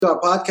To our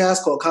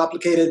podcast called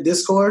Complicated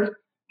Discord.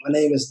 My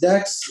name is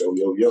Dex. Yo,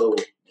 yo, yo.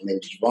 My name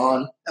is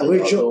Javon. And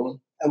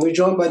we're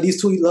joined by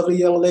these two lovely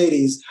young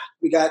ladies.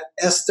 We got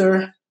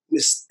Esther,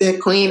 Miss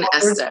Thick Queen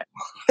Parker.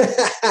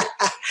 Esther.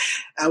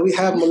 And we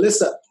have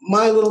Melissa,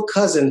 my little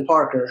cousin,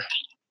 Parker.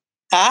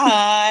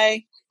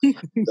 Hi.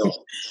 So,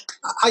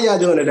 how y'all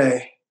doing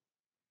today?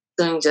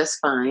 Doing just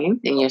fine.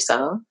 And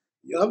yourself?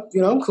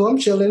 I'm cool. I'm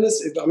chilling.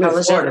 I'm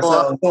in Florida,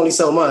 so it's only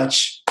so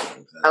much.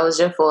 How was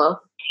your fall?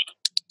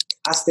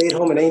 I stayed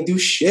home and ain't do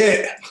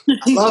shit.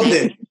 I loved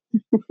it.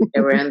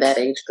 Yeah, we're in that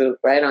age group,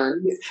 right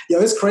on.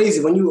 Yo, it's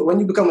crazy. When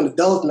you become an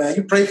adult, man,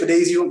 you pray for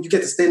days you get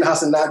to stay in the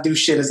house and not do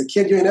shit. As a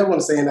kid, you ain't ever want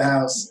to stay in the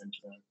house.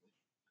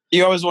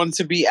 You always wanted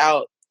to be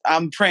out.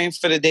 I'm praying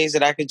for the days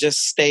that I could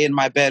just stay in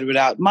my bed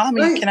without,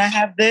 Mommy, Right. Can I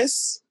have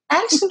this?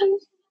 Actually,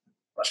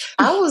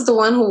 I was the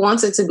one who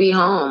wanted to be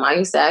home. I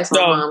used to ask my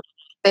mom,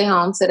 stay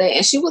home today,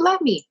 and she would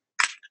let me.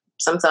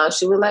 Sometimes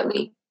she would let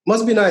me.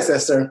 Must be nice,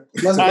 Esther.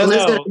 Must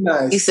be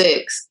nice.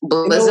 96.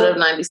 Blizzard of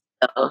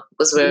 97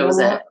 was where it was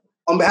at.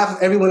 On behalf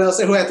of everyone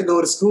else who had to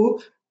go to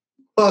school,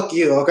 fuck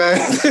you,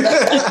 okay?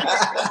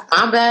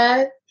 My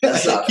bad.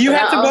 You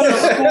have to go to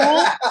school?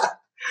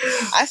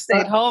 I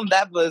stayed home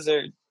that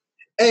blizzard.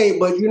 Hey,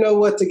 but you know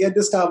what? To get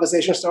this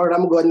conversation started,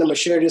 I'm going to go ahead and I'm going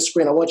to share this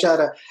screen. I want y'all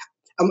to,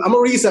 I'm going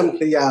to read something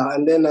to y'all,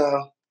 and then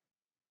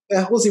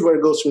we'll see where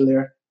it goes from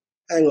there.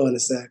 Hang on a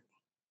sec.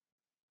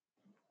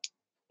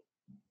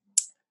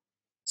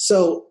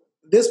 So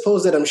this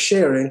post that I'm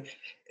sharing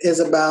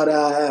is about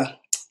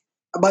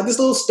this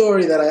little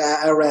story that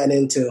I ran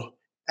into.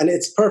 And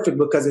it's perfect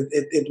because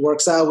it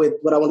works out with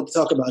what I wanted to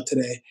talk about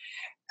today.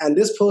 And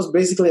this post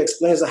basically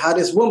explains how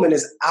this woman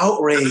is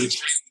outraged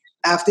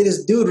after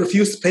this dude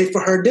refused to pay for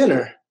her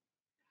dinner.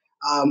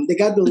 They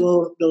got the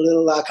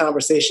little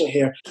conversation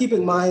here. Keep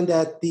in mind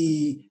that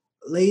the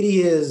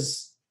lady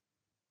is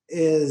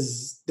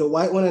the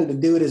white one and the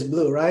dude is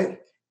blue,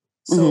 right?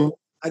 So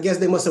I guess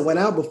they must have went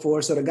out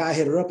before. So the guy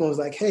hit her up and was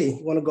like, hey, you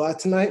want to go out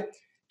tonight?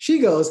 She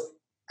goes,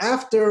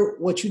 after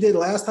what you did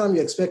last time,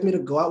 you expect me to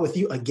go out with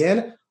you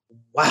again?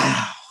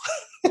 Wow.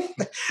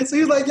 So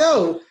he's like,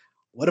 yo,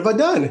 what have I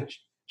done?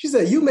 She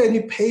said, you made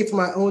me pay for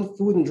my own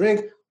food and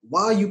drink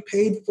while you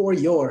paid for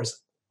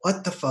yours.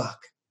 What the fuck?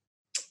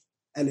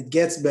 And it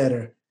gets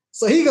better.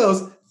 So he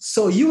goes,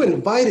 so you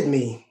invited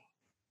me.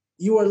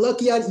 You were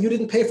lucky you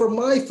didn't pay for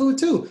my food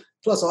too.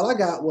 Plus, all I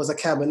got was a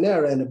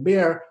Cabanera and a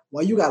beer,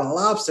 while you got a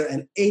lobster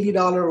and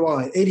 $80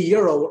 wine, 80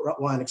 euro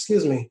wine,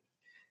 excuse me.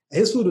 And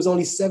his food was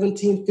only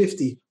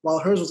 $17.50, while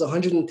hers was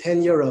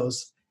 110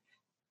 euros.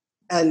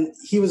 And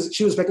she was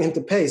expecting him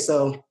to pay.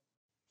 So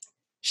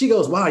she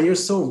goes, wow, you're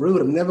so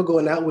rude. I'm never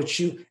going out with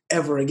you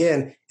ever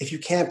again. If you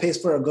can't pay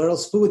for a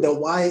girl's food, then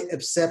why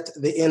accept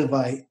the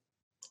invite?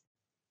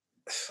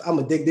 I'm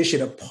going to dig this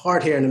shit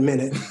apart here in a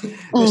minute.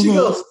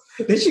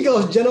 Then she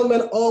goes,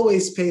 gentlemen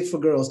always pay for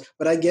girls,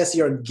 but I guess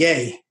you're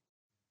gay.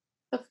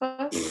 The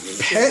fuck?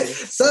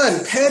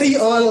 Son, petty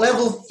on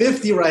level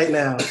 50 right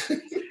now.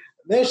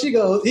 Then he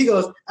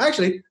goes,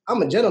 actually,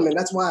 I'm a gentleman.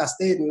 That's why I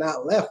stayed and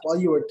not left while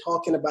you were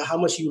talking about how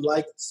much you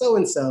liked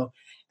so-and-so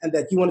and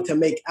that you wanted to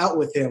make out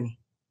with him.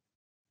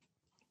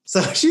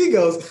 So she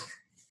goes,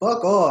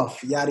 fuck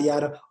off, yada,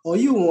 yada. All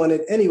you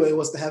wanted anyway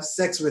was to have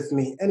sex with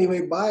me.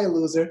 Anyway, bye,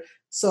 loser.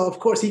 So, of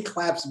course, he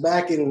claps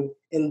back in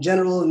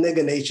general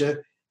nigga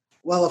nature.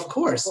 Well, of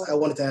course, I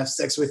wanted to have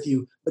sex with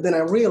you. But then I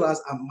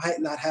realized I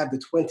might not have the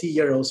 20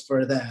 euros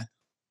for that.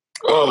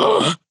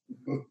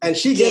 And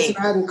she gets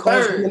mad and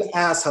calls me an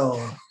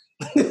asshole.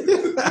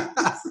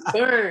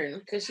 Burn.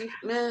 Because she,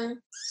 man.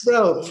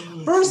 Bro,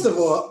 first of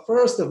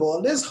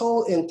all, this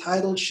whole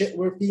entitled shit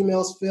where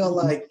females feel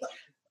like,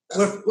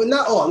 we're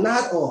not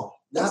all.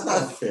 That's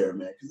not fair,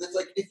 man. Because it's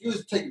like, if you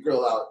take a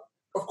girl out,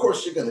 of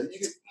course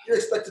you're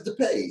expected to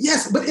pay.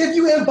 Yes, but if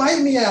you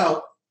invite me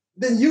out,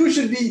 then you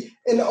should be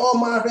in all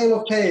my frame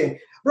of paying.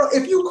 Bro,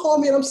 if you call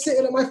me and I'm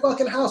sitting at my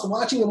fucking house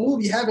watching a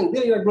movie, having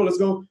dinner, you're like, bro, let's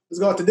go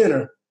out to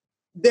dinner.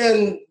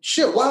 Then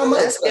shit, why am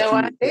I? That's your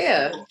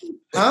idea.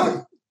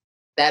 Huh?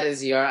 That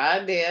is your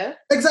idea.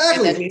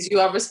 Exactly. And that means you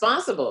are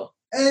responsible.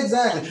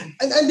 Exactly.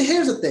 And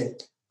here's the thing.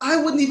 I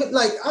wouldn't even,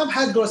 I've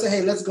had girls say,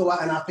 hey, let's go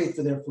out and I'll pay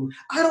for their food.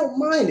 I don't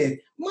mind it.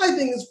 My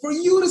thing is for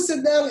you to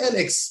sit down and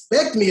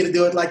expect me to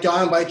do it like, yo,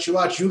 I invite you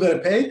out, you're going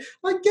to pay?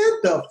 Like, get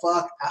the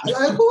fuck out.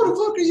 Like, who the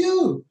fuck are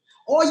you?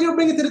 All you're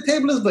bringing to the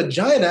table is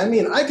vagina. I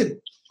mean, I could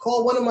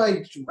call one of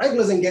my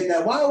regulars and get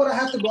that. Why would I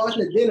have to go out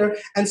to dinner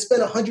and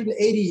spend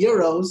 180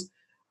 euros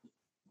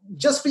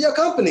just for your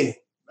company?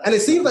 And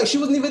it seems like she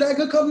wasn't even that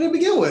good company to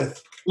begin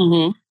with.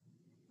 Mm-hmm.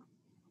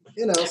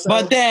 You know, so.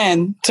 But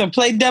then, to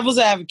play devil's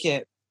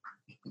advocate,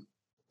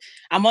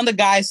 I'm on the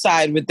guy's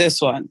side with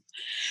this one.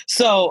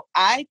 So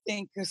I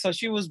think, so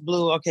she was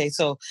blue. Okay,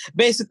 so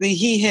basically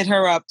he hit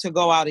her up to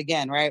go out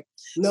again, right?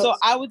 No. So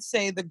I would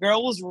say the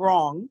girl was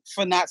wrong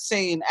for not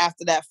saying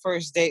after that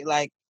first date,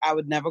 like, I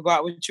would never go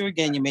out with you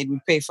again. You made me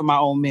pay for my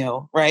own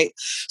meal, right?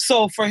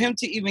 So for him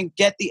to even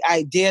get the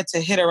idea to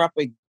hit her up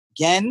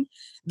again,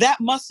 that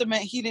must have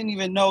meant he didn't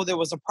even know there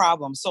was a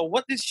problem. So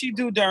what did she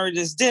do during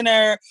this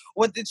dinner?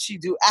 What did she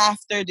do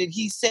after? Did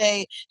he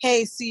say,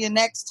 hey, see you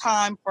next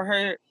time,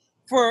 for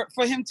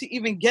him to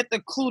even get the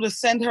clue to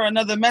send her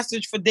another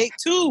message for date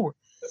 2?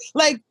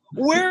 Like,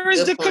 where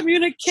is the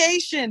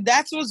communication?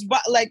 That's what's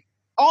like,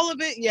 all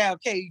of it. Yeah,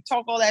 okay, you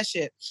talk all that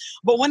shit.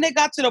 But when they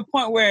got to the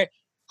point where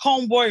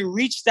homeboy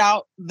reached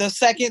out the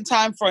second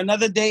time for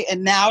another date,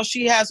 and now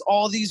she has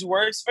all these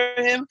words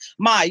for him,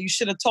 you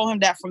should have told him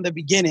that from the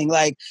beginning.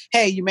 Like,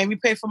 hey, you made me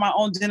pay for my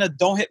own dinner.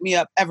 Don't hit me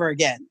up ever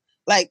again.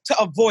 Like, to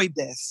avoid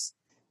this.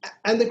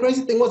 And the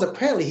crazy thing was,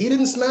 apparently, he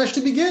didn't smash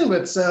to begin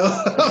with. So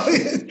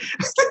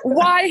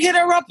why hit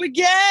her up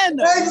again?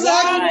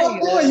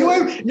 Exactly.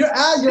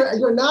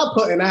 You're not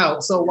putting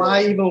out. So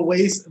why even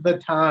waste the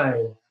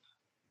time?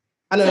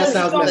 I know that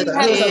sounds messed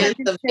up. The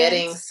chance of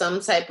getting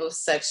some type of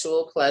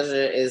sexual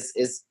pleasure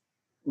is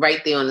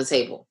right there on the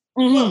table.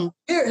 Mm-hmm. Well,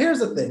 here's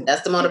the thing.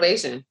 That's the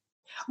motivation.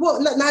 Well,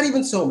 not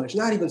even so much.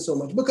 Not even so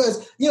much.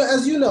 Because,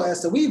 as you know,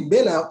 Esther, we've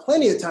been out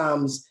plenty of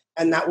times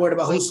and not worried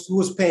about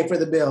who's paying for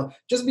the bill,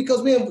 just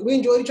because we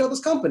enjoyed each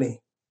other's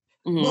company.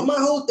 Mm-hmm. But my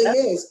whole thing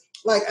is,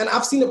 like, and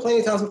I've seen it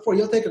plenty of times before,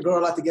 you'll take a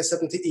girl out to get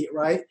something to eat,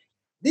 right?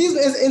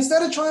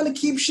 Instead of trying to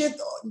keep shit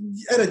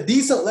at a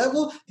decent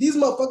level, these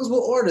motherfuckers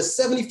will order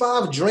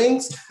 75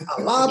 drinks,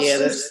 a lobster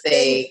the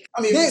steak.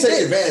 I mean, if you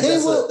take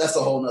advantage, that's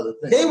a whole nother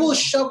thing. They will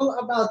shovel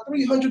about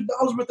 $300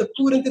 worth of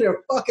food into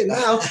their fucking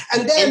mouth,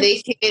 and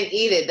they can't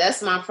eat it.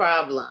 That's my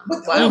problem.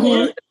 Why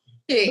would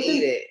they can't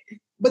eat it?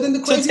 But then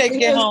the crazy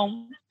thing is,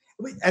 home.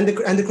 And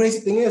the crazy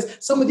thing is,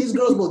 some of these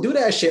girls will do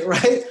that shit,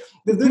 right?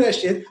 They'll do that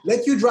shit,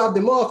 let you drop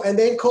them off, and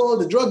then call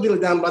the drug dealer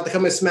down about to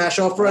come and smash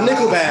off for a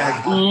nickel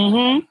bag.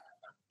 Mm-hmm.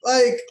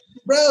 Like,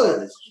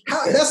 bro,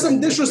 that's some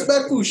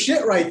disrespectful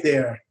shit right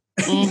there.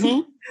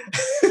 Mm-hmm.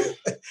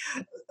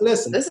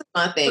 Listen, this is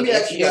my thing. Let me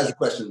ask you guys a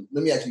question.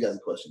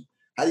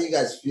 How do you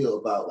guys feel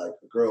about, like,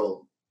 a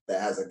girl that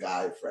has a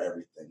guy for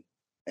everything?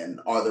 And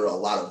are there a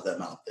lot of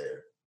them out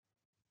there?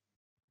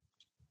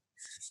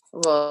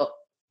 Well,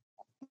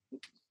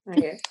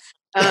 okay.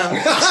 I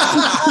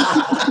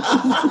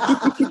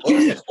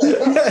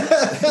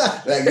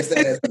guess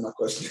that answers my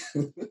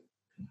question.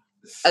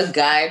 A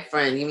guy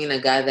friend? You mean a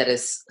guy that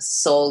is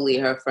solely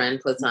her friend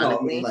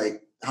platonically? No, I mean,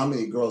 like, how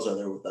many girls are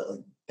there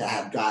that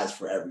have guys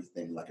for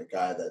everything? Like a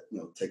guy that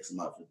takes them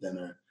out for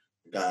dinner,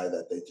 a guy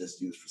that they just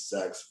use for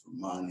sex, for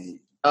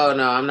money. Oh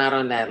no, I'm not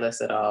on that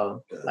list at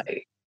all. Okay.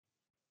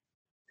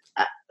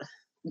 Like,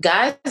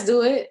 guys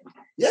do it.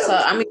 Yeah. So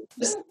I mean,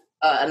 just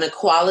an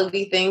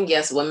equality thing.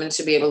 Yes, women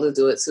should be able to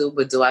do it too.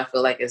 But do I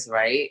feel like it's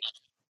right?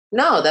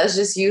 No, that's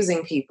just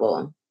using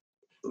people.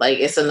 Like,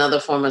 it's another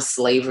form of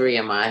slavery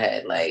in my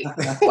head. Like,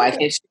 why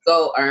can't you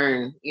go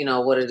earn,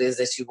 what it is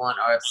that you want,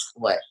 or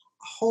what?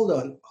 Hold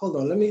on.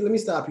 Let me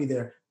stop you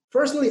there.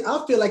 Personally,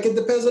 I feel like it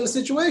depends on the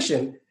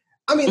situation.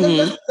 I mean,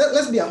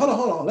 let's be honest.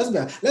 Hold on. Let's be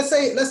honest.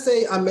 Let's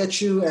say I met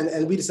you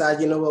and we decide,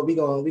 we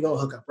gonna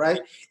hook up, right?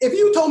 If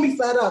you told me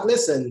flat out,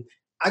 listen,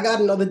 I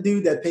got another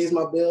dude that pays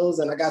my bills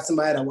and I got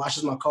somebody that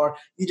washes my car,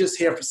 you just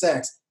here for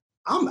sex.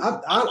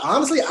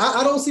 Honestly,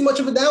 I don't see much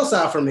of a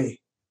downside for me.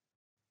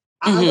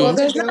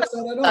 There's not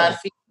a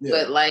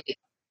but like,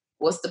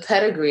 what's the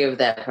pedigree of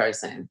that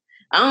person?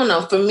 I don't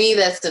know. For me,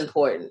 that's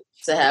important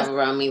to have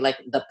around me, like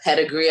the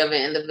pedigree of an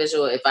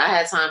individual. If I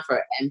had time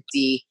for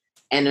empty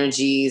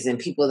energies and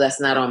people that's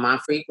not on my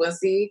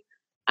frequency,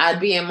 I'd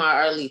be in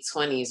my early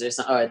 20s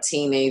or a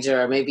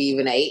teenager, or maybe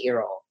even an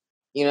 8-year-old.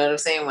 You know what I'm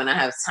saying? When I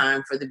have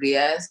time for the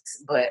BS,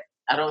 but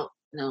I don't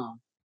know.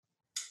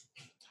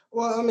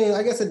 Well, I mean,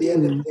 I guess at the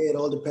end of the day, it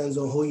all depends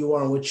on who you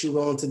are and what you're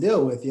willing to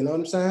deal with. You know what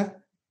I'm saying?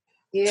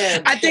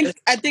 Yeah, I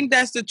think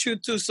that's the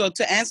truth too. So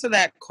to answer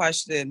that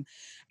question,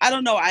 I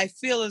don't know. I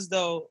feel as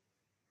though,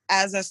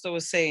 as Esther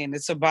was saying,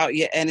 it's about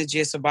your energy,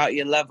 it's about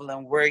your level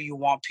and where you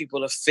want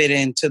people to fit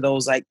into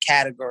those like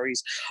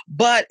categories.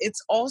 But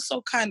it's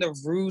also kind of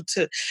rude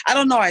to, I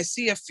don't know. I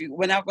see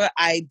whenever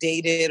I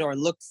dated or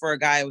looked for a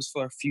guy, it was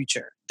for a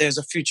future. There's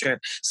a future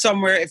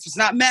somewhere. If it's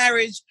not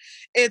marriage,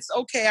 it's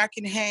okay. I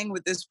can hang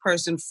with this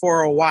person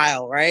for a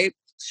while, right?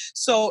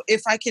 So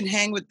if I can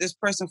hang with this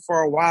person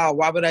for a while,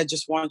 why would I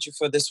just want you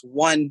for this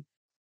one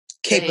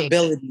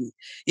capability?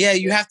 Yeah,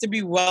 you have to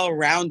be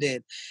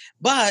well-rounded.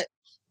 But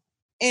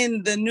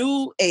in the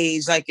new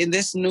age, like in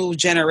this new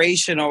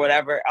generation or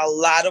whatever, a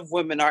lot of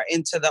women are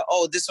into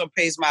this one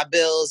pays my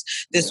bills,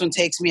 this one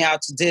takes me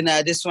out to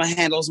dinner, this one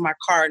handles my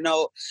car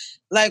note.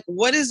 Like,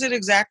 what is it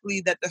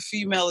exactly that the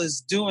female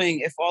is doing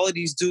if all of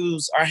these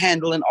dudes are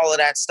handling all of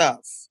that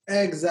stuff?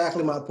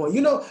 Exactly my point.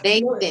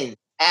 Nathan.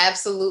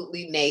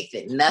 Absolutely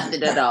Nathan.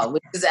 Nothing at all,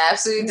 which is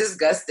absolutely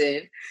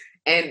disgusting.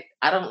 And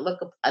I don't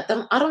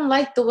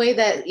like the way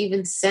that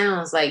even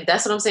sounds. Like,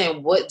 that's what I'm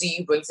saying. What do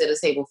you bring to the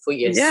table for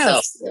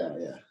yourself? Yes.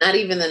 Yeah. Not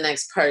even the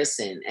next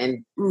person.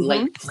 And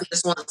like, I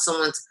just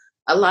want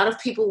a lot of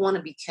people want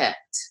to be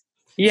kept.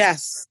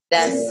 Yes.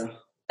 That's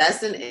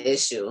That's an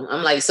issue.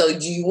 I'm like, so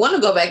do you want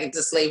to go back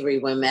into slavery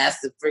when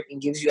master freaking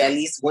gives you at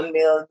least 1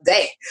 meal a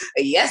day?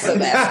 Yes, or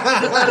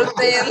master. You know what I'm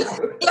saying?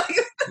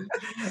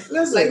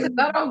 Listen,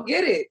 I don't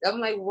get it. I'm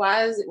like,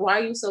 why are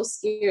you so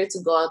scared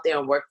to go out there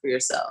and work for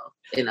yourself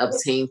and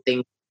obtain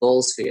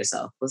goals for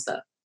yourself? What's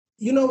up?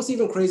 You know what's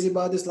even crazy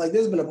about this? Like,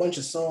 there's been a bunch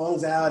of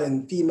songs out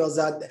and females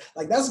out.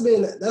 Like, that's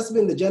been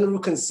the general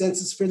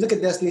consensus for. Look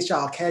at Destiny's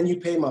Child. Can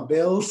you pay my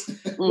bills?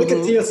 Mm-hmm. Look at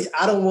TLC.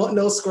 I don't want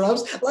no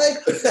scrubs.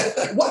 Like,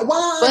 why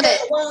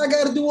I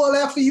got to do all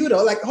that for you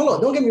though? Like, hold on.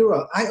 Don't get me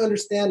wrong. I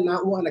understand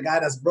not wanting a guy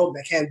that's broke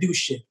that can't do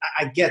shit.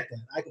 I get that.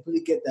 I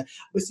completely get that.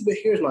 But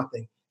here's my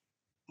thing.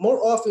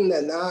 More often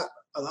than not,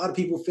 a lot of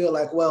people feel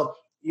like, well,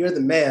 you're the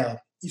male.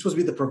 You're supposed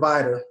to be the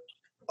provider.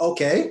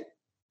 Okay.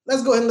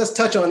 Let's go ahead and let's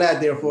touch on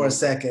that there for a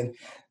second.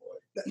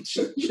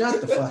 Shut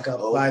the fuck up,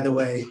 by the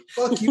way.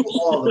 Fuck you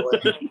all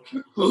the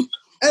way.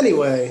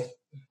 Anyway,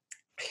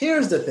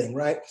 here's the thing,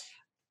 right?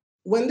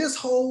 When this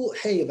whole,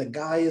 hey, the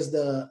guy is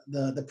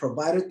the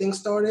provider thing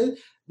started,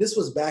 this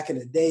was back in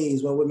the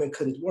days when women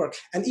couldn't work.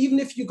 And even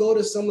if you go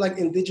to some like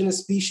indigenous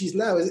species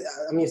now,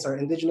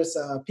 indigenous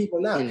people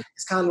now,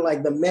 it's kind of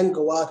like the men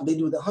go out and they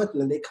do the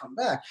hunting and they come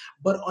back.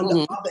 But on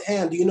the other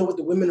hand, do you know what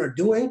the women are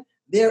doing?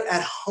 They're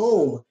at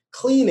home,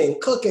 cleaning,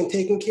 cooking,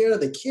 taking care of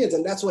the kids.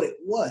 And that's what it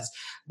was.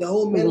 The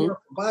whole men were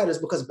providers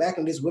because back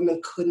in these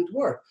women couldn't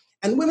work.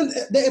 And women,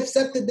 they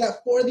accepted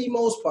that for the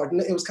most part.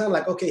 And it was kind of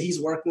like, okay, he's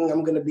working.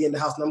 I'm going to be in the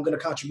house and I'm going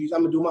to contribute.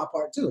 I'm going to do my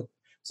part too.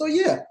 So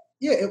yeah,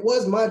 it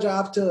was my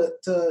job to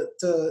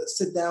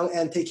sit down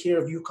and take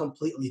care of you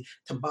completely,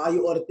 to buy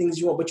you all the things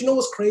you want. But you know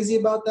what's crazy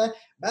about that?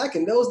 Back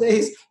in those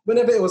days,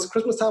 whenever it was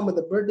Christmas time with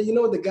the birthday, you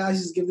know what the guys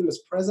used to give them as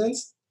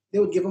presents? They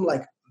would give them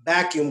like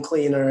vacuum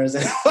cleaners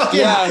and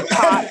you know,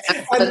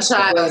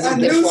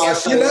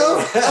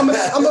 I'm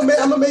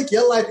gonna make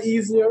your life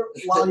easier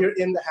while you're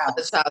in the house.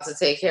 The child to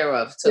take care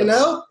of too. You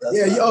know,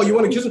 you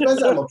want to give some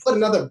presents? I'm gonna put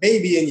another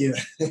baby in you.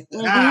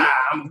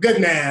 I'm a good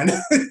man.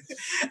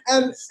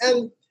 and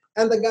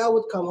the guy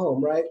would come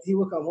home, right? He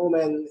would come home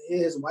and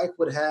his wife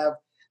would have,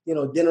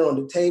 dinner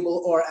on the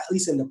table or at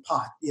least in the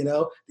pot,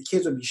 the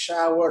kids would be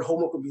showered,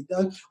 homework would be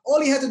done. All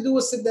he had to do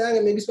was sit down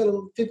and maybe spend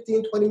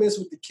 15, 20 minutes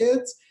with the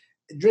kids,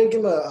 drink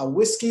him a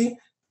whiskey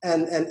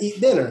and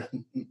eat dinner.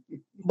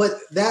 But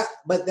that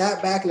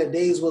back in the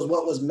days was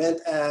what was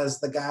meant as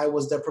the guy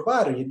was the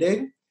provider, you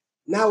dig?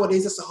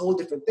 Nowadays, it's a whole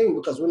different thing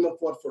because women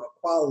fought for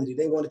equality.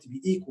 They wanted to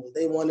be equal.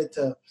 They wanted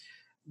to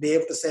be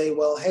able to say,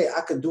 well, hey,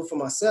 I could do for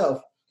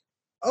myself.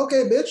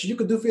 Okay, bitch, you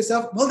could do for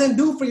yourself. Well, then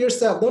do for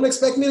yourself. Don't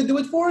expect me to do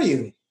it for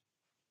you,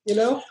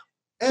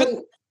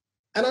 And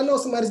I know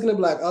somebody's going to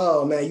be like,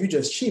 oh, man, you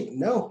just cheap.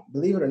 No,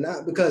 believe it or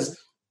not, because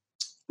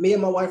me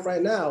and my wife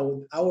right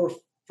now, our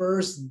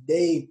first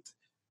date,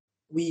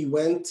 we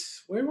went,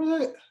 where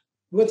was it?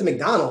 We went to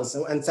McDonald's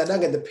and sat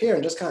down at the pier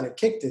and just kind of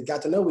kicked it,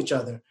 got to know each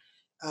other.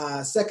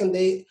 Second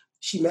date,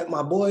 she met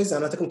my boys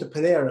and I took them to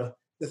Panera.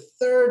 The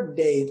third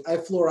date, I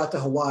flew her out to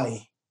Hawaii.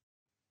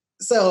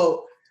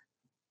 So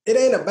it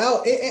ain't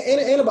about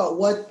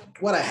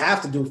what I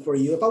have to do for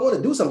you. If I want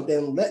to do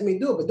something, let me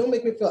do it, but don't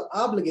make me feel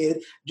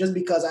obligated just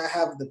because I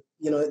have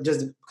just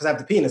because I have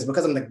the penis,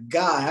 because I'm the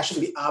guy, I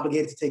shouldn't be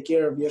obligated to take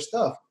care of your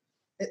stuff.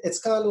 It's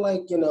kind of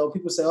like,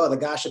 people say, oh, the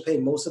guy should pay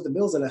most of the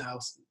bills in the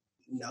house.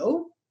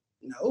 No.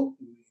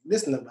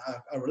 Listen,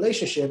 a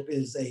relationship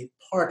is a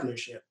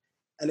partnership.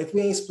 And if we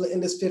ain't splitting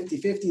this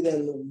 50-50,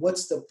 then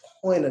what's the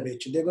point of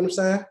it? You dig what I'm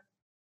saying?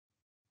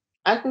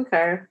 I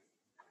concur.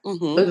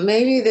 Mm-hmm. But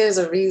maybe there's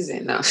a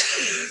reason. No.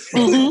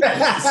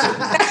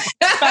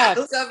 I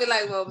was going to be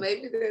like, well,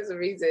 maybe there's a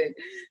reason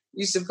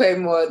you should pay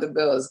more of the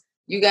bills.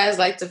 You guys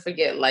like to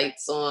forget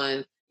lights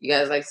on. You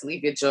guys like to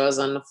leave your drawers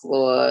on the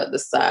floor, the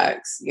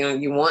socks.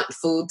 You want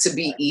food to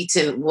be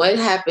eaten. What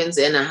happens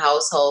in a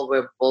household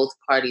where both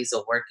parties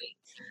are working?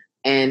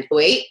 And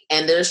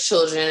there's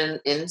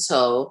children in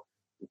tow.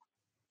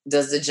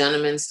 Does the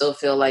gentleman still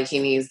feel like he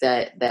needs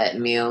that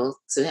meal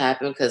to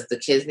happen because the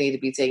kids need to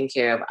be taken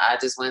care of? I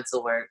just went to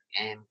work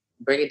and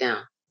break it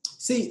down.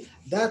 See,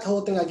 that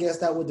whole thing, I guess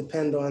that would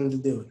depend on the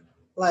dude.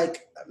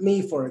 Like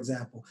me, for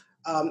example.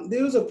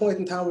 There was a point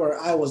in time where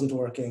I wasn't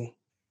working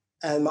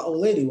and my old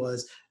lady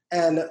was.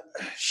 And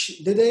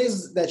the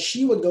days that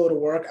she would go to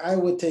work, I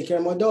would take care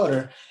of my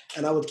daughter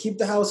and I would keep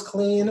the house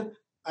clean.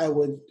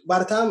 By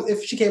the time,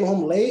 if she came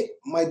home late,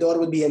 my daughter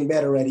would be in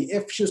bed already.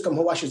 If she was coming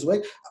home while she was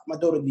awake, my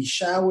daughter would be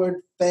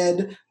showered,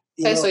 fed.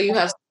 So you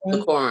have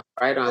decorum,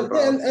 right on, bro.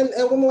 And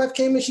when my wife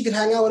came in, she could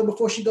hang out with her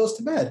before she goes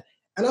to bed.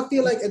 And I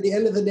feel like at the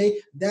end of the day,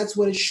 that's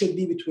what it should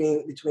be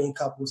between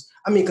couples.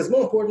 I mean, because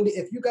more importantly,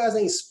 if you guys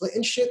ain't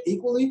splitting shit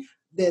equally,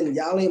 then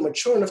y'all ain't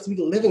mature enough to be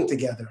living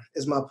together,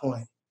 is my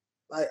point.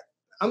 Like,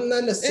 I'm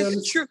not necessarily...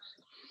 It's true.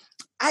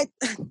 I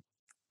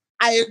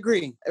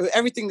agree.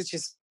 Everything that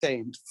you're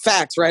saying.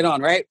 Facts, right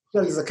on, right?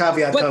 There's a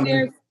caveat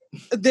coming.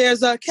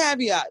 There's a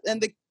caveat.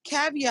 And the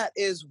caveat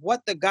is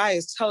what the guy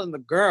is telling the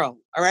girl,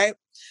 all right?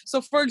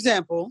 So, for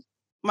example,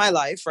 my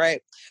life,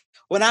 right?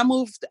 When I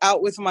moved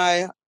out with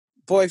my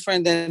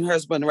boyfriend and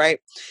husband, right?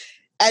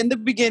 in the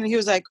beginning, he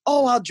was like,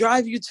 "Oh, I'll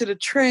drive you to the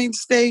train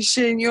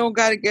station. You don't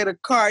got to get a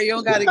car. You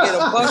don't got to get a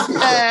bus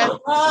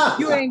pass.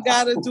 You ain't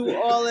got to do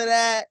all of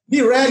that."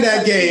 He ran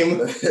that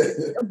game.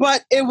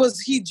 But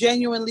he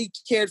genuinely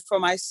cared for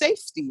my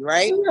safety,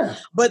 right? Yeah.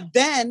 But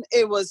then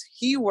it was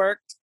he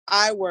worked,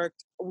 I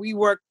worked, we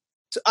worked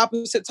to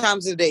opposite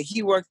times of the day.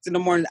 He worked in the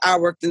morning, I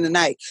worked in the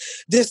night.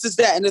 This is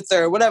that and the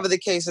third, whatever the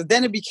case is.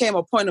 Then it became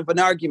a point of an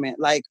argument,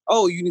 like,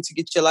 "Oh, you need to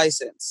get your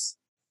license."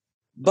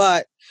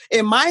 But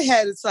in my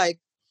head, it's like,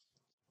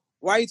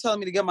 why are you telling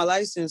me to get my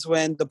license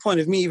when the point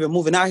of me even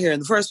moving out here in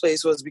the first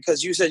place was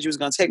because you said you was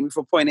going to take me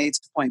from point A to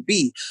point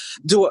B?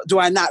 Do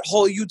I not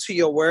hold you to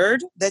your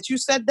word that you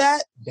said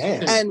that?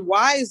 Damn. And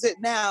why is it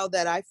now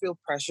that I feel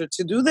pressure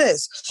to do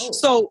this? Oh.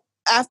 So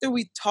after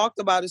we spoke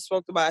about it,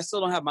 I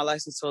still don't have my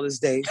license till this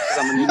day because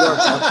I'm a New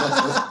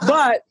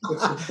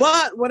Yorker.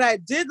 But what I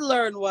did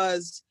learn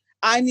was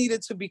I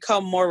needed to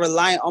become more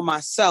reliant on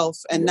myself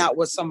and not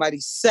what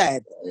somebody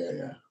said.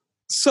 Yeah.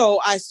 So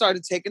I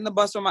started taking the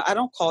bus I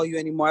don't call you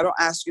anymore. I don't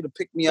ask you to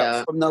pick me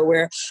up from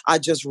nowhere. I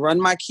just run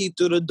my key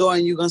through the door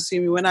and you're going to see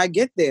me when I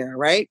get there,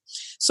 right?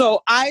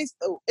 So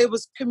it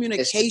was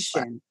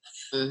communication.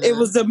 Mm-hmm.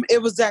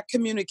 It was that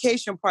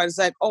communication part. It's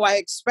like, "Oh, I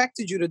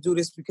expected you to do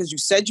this because you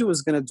said you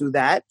was going to do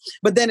that."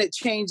 But then it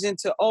changed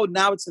into, "Oh,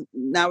 now it's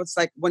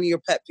like one of your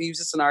pet peeves.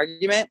 It's an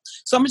argument.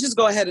 So I'm going to just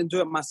go ahead and do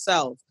it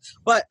myself."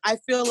 But I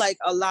feel like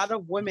a lot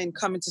of women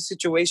come into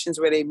situations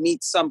where they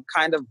meet some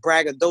kind of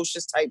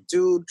braggadocious type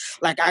dude.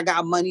 Like, "I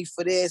got money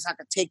for this. I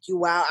could take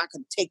you out. I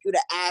could take you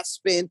to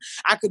Aspen.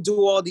 I could do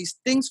all these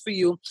things for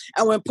you."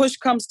 And when push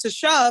comes to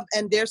shove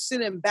and they're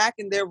sitting back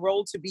in their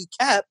role to be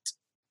kept,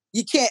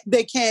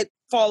 they can't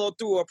follow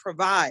through or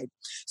provide.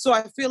 So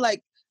I feel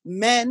like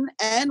men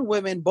and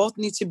women both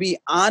need to be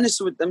honest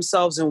with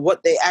themselves and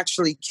what they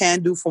actually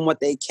can do from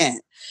what they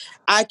can't.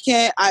 I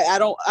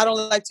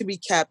don't like to be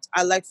kept.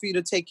 I like for you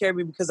to take care of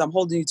me because I'm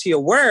holding you to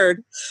your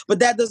word, but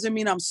that doesn't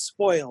mean I'm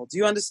spoiled.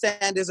 You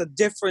understand? There's a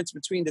difference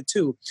between the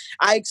two.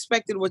 I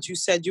expected what you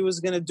said you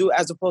was going to do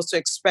as opposed to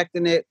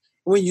expecting it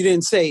when you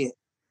didn't say it.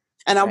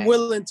 And I'm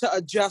willing to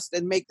adjust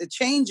and make the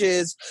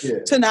changes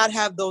to not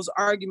have those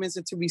arguments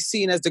and to be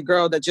seen as the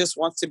girl that just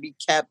wants to be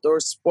kept or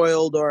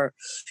spoiled or,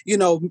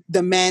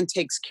 the man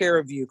takes care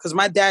of you. Because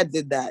my dad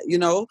did that,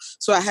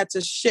 So I had to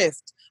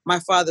shift. My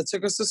father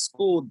took us to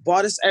school,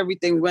 bought us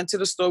everything. We went to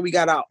the store. We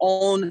got our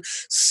own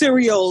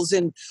cereals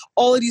and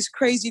all of these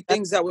crazy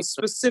things that was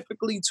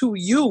specifically to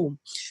you.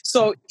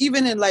 So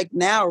even in like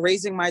now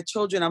raising my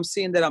children, I'm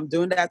seeing that I'm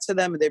doing that to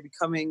them and they're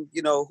becoming,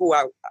 who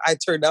I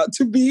turned out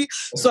to be.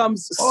 So I'm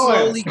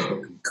slowly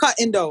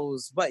cutting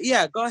those. But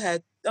yeah, go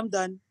ahead. I'm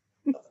done.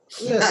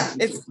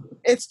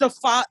 It's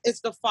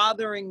the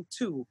fathering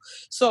too.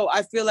 So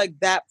I feel like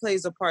that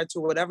plays a part to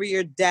whatever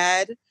your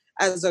dad,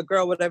 as a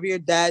girl, whatever your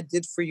dad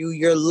did for you,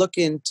 you're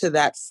looking to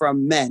that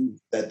from men.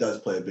 That does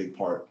play a big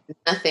part.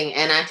 Nothing,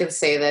 and I can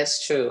say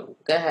that's true.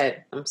 Go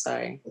ahead. I'm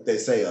sorry. They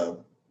say,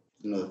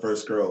 the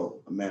first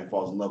girl a man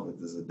falls in love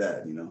with is a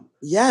dad.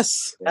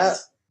 Yes.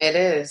 It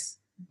is.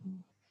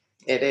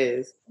 It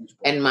is,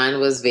 and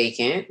mine was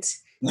vacant.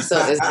 So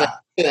it's true,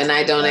 and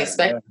I don't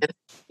expect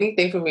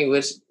anything from me.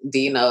 Which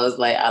D knows,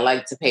 like I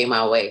like to pay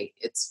my way.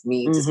 It's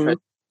me. Mm-hmm.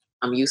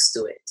 I'm used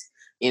to it.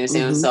 You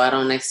understand? Mm-hmm. So I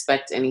don't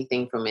expect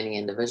anything from any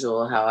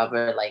individual.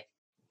 However, like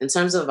in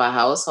terms of a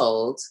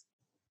household,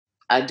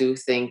 I do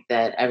think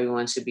that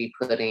everyone should be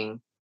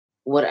putting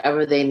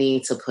whatever they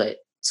need to put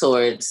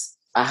towards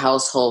a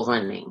household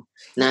running.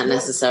 Not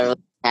necessarily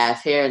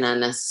half here, not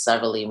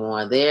necessarily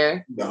more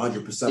there.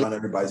 100% on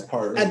everybody's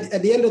part.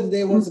 At the end of the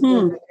day, once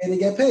again, they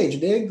get paid, you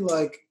dig?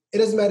 Like, it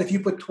doesn't matter if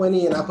you put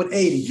 20 and I put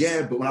 80.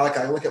 Yeah, but when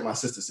I look at my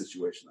sister's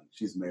situation, like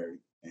she's married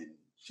and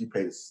she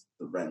pays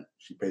the rent.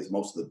 She pays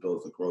most of the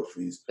bills, the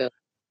groceries. Yeah.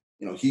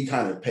 He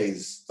kind of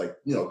pays like,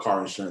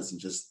 car insurance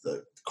and just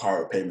the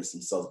car payments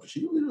themselves, but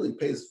she really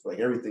pays for like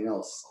everything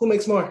else. Who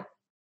makes more?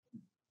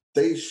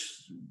 They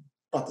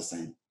about the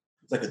same.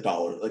 It's like a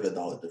dollar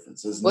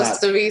difference. What's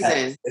the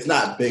reason? It's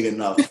not big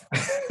enough.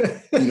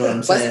 You know what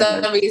I'm saying?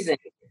 What's the reason?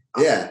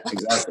 Yeah,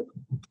 exactly.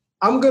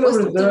 I'm gonna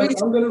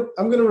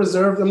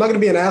reserve. I'm not gonna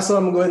be an asshole.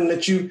 I'm going to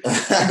let you go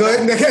ahead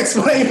and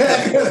explain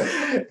that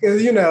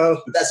because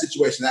But that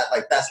situation,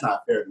 that's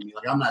not fair to me.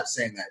 Like I'm not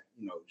saying that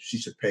he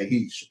should pay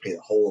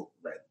the whole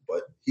rent,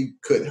 but he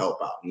could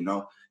help out.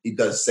 He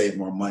does save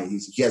more money.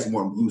 He has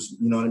more loose.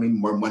 You know what I mean?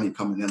 More money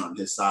coming in on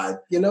his side.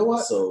 You know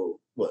what?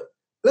 So what?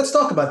 Let's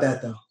talk about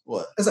that though.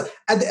 What? So,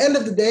 at the end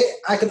of the day,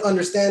 I can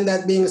understand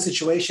that being a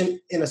situation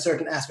in a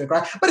certain aspect,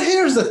 right? But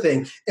here's the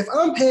thing: if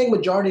I'm paying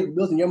majority of the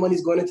bills and your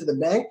money's going into the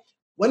bank.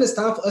 When it's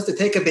time for us to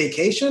take a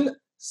vacation,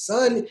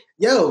 son,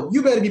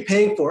 you better be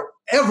paying for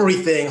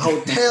everything,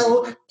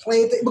 hotel,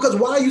 plane, because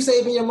why are you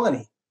saving your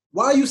money?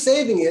 Why are you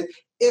saving it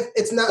if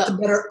it's not to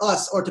better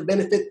us or to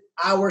benefit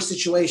our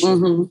situation?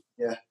 Mm-hmm.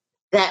 Yeah.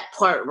 That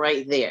part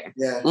right there.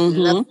 Yeah.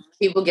 Mm-hmm.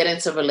 People get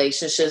into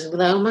relationships and be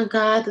like, oh my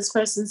God, this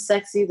person's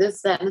sexy,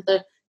 this, that, and the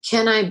third.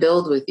 Can I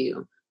build with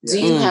you? Yeah.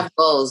 Do you have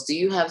goals? Do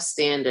you have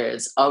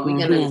standards? Are we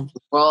going to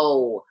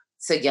grow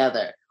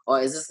together?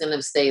 or is this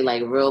gonna stay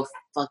like real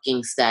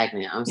fucking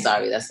stagnant? I'm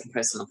sorry, that's a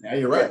personal. Yeah,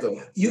 you're right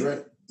though. You're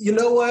right. You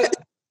know what?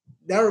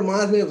 That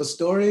reminds me of a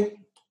story.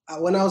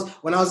 When I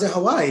was in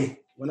Hawaii.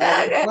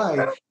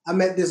 I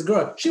met this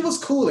girl. She was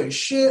cool as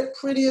shit,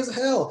 pretty as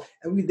hell,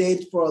 and we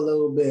dated for a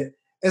little bit.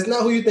 It's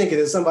not who you think it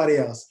is, somebody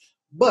else.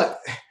 But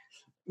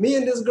me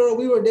and this girl,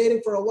 we were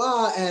dating for a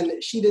while,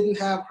 and she didn't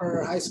have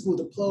her high school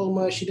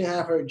diploma. She didn't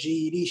have her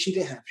GED. She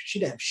didn't have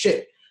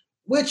shit.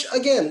 Which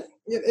again,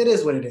 it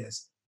is what it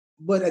is.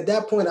 But at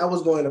that point, I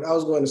was going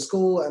to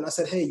school, and I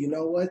said, "Hey, you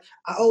know what?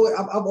 I've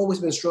always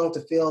been strong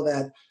to feel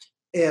that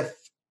if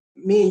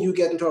me and you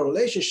get into a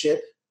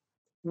relationship,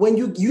 when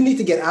you need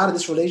to get out of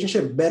this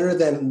relationship better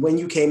than when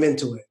you came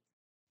into it.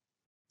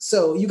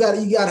 So you got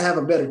to have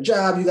a better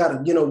job. You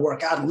got to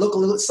work out and look a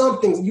little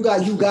something. You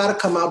got to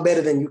come out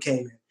better than you came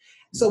in.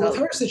 So with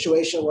her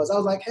situation I was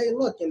like, hey,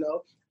 look,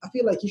 I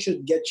feel like you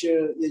should get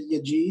your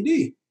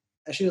GED.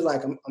 And she was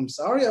like, I'm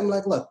sorry. I'm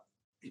like, look,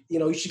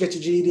 you should get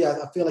your GED.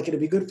 I feel like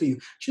it'd be good for you.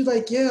 She was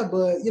like, yeah,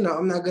 but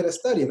I'm not good at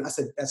studying. I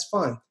said, that's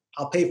fine.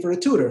 I'll pay for a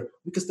tutor.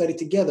 We can study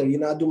together.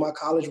 I do my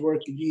college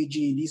work, you do your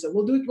GED. So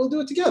we'll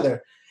do it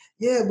together.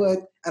 Yeah,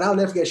 and I'll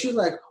never forget. She was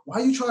like, why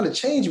are you trying to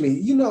change me?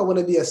 I want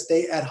to be a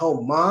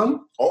stay-at-home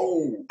mom.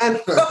 Oh. And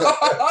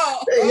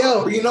hey,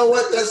 yo, but you know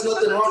what? There's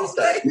nothing wrong with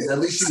that. At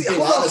least she's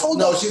being honest.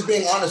 No, she's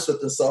being honest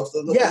with herself.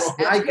 So yes,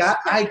 I got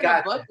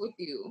that. With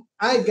you.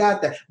 I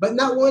got that. But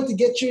not wanting to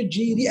get your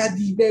GED at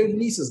the very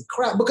least is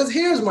crap. Because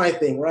here's my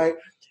thing, right?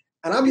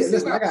 And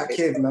listen, I got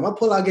kids, man. My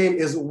pull-out game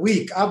is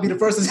weak. I'll be the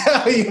first to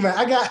tell you, man.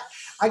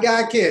 I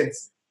got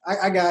kids.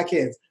 I got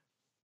kids.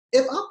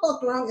 If I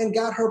fucked around and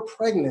got her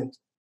pregnant,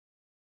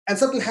 and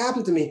something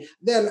happened to me,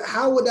 then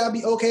how would that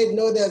be okay to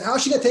know that? How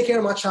is she going to take care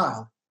of my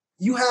child?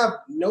 You have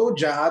no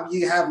job.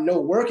 You have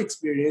no work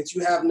experience.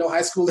 You have no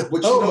high school diploma.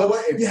 But you know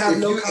what?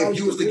 If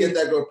you was to get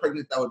that girl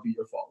pregnant, that would be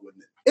your fault,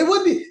 wouldn't it? It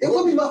would be. It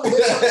would be my fault. You know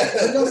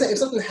what I'm saying? If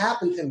something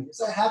happened to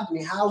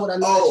me, how would I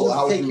know that she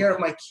was to take care of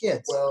my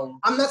kids? Well,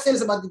 I'm not saying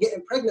it's about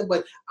getting pregnant,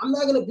 but I'm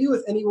not going to be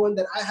with anyone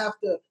that I have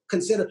to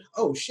consider,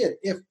 oh, shit,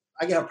 if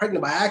I get her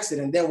pregnant by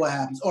accident, then what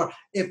happens? Or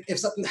if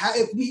something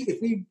if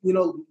we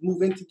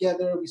move in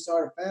together, we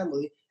start a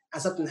family,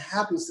 and something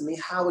happens to me,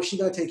 how is she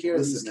going to take care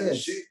of these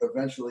kids? She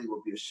eventually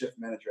will be a shift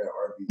manager at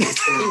Arby's.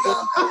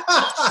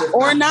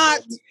 Or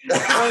not.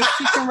 Or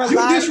she can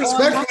rely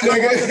on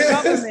the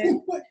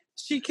government.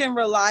 She can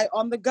rely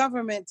on the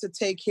government to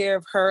take care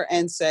of her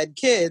and said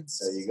kids.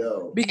 There you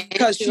go.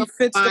 Because she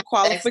fits the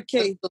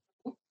qualification.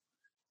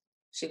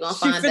 She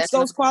fits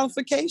those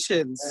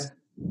qualifications.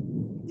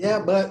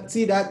 Yeah, but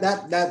see that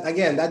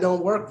again, that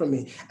don't work for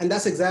me. And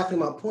that's exactly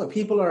my point.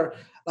 People are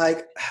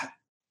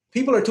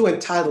too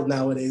entitled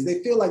nowadays.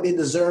 They feel like they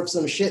deserve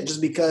some shit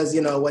just because,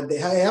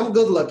 hey, I'm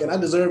good looking. I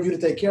deserve you to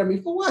take care of me.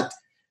 For what?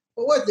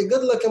 For what? You're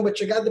good looking, but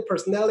you got the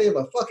personality of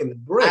a fucking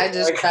brick. I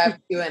just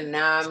trapped you and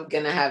now I'm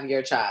gonna have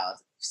your child.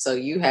 So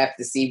you have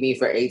to see me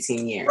for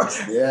 18 years.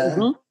 Yeah.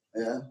 Mm-hmm.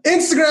 Yeah.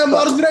 Instagram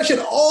models do that shit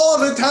all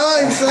the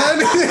time, son.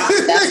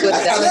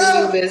 That's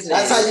new business.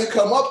 That's how you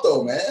come up,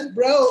 though, man,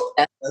 bro.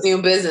 That's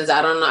new business.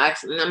 I don't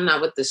know. I'm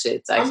not with the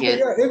shits. I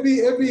can't.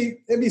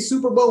 It'd be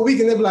Super Bowl week,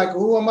 and they'd be like,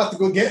 "Oh, I'm about to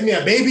go get me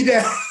a baby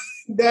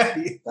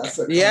daddy." It's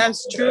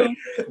true.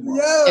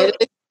 Yeah, it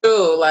is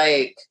true.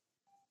 Like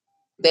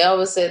they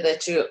always say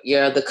that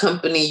you're the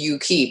company you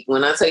keep.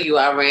 When I tell you,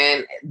 I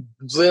ran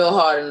real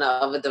hard in the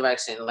other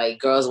direction. Like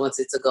girls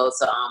wanted to go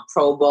to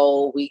Pro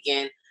Bowl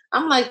weekend.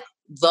 I'm like,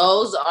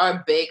 those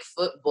are big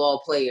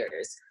football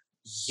players.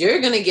 You're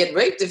going to get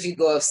raped if you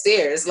go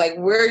upstairs. Like,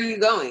 where are you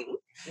going?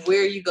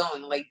 Where are you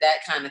going? Like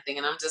that kind of thing.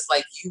 And I'm just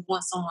like, you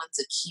want someone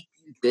to keep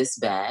you this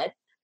bad?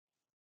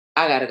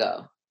 I got to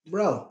go.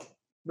 Bro.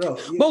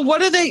 But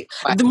what are they?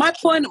 My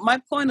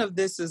point of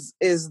this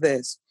is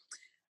this.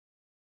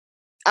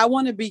 I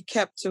want to be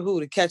kept to who?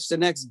 To catch the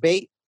next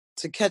bait?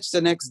 To catch the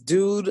next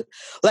dude?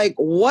 Like,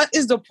 what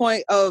is the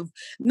point of,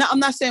 no, I'm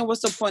not saying what's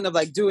the point of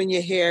like doing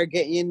your hair,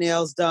 getting your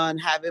nails done,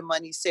 having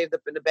money saved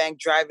up in the bank,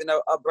 driving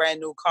a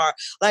brand new car.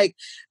 Like,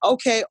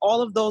 okay,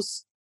 all of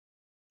those,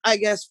 I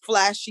guess,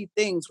 flashy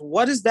things.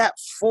 What is that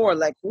for?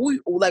 Like,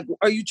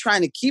 are you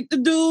trying to keep the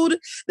dude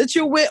that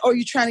you're with, or are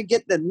you trying to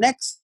get the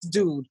next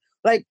dude?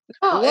 Like,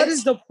 what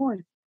is the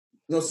point?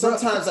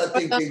 Sometimes I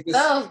think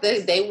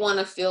they want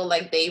to feel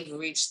like they've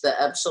reached the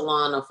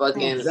epsilon of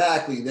fucking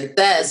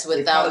success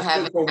without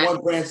having from one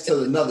branch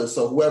to another.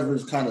 So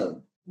whoever's kind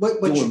of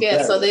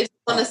so they just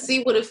want to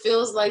see what it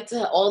feels like to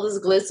have all this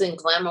glitz and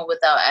glamour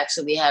without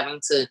actually having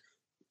to,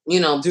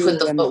 put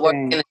the footwork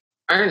in and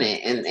earn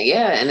it. And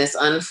and it's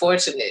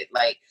unfortunate.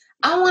 Like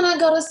I want to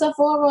go to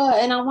Sephora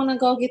and I want to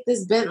go get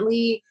this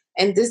Bentley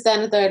and this, that,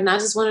 and the third, and I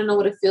just want to know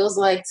what it feels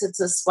like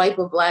to swipe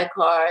a black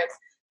card.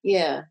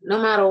 Yeah,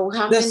 no matter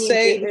how many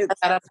things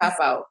I gotta pop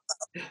out.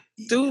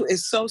 Dude,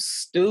 it's so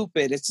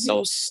stupid. It's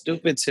so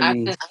stupid to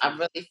me. I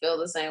really feel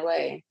the same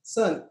way.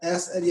 Son,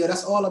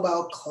 that's all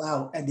about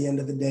clout at the end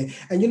of the day.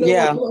 And you know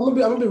what? I'm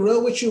gonna be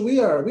real with you. We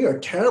are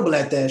terrible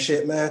at that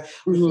shit, man.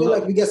 We feel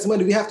like we get some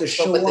money. We have to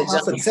show off how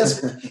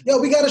successful.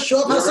 We gotta show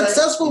off how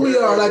successful we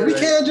are. Like we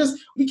can't just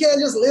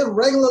live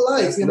regular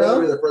life, that's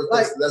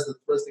that's the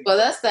first thing. Well,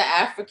 that's the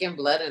African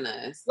blood in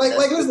us. Like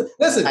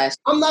listen,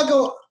 I'm not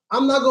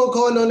gonna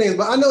call no names,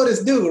 but I know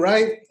this dude,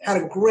 right? Had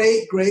a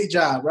great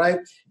job, right?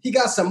 He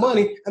got some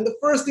money, and the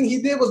first thing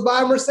he did was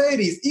buy a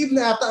Mercedes, even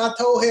after I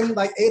told him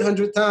like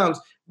 800 times,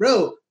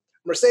 bro,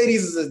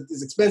 Mercedes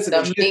is expensive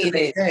and shit to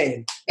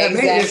maintain.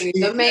 Exactly.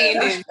 The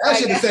maintenance. That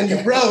shit is send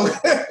you broke.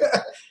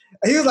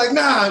 He was like,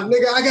 nah,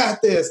 nigga, I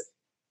got this.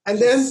 And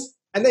then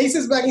he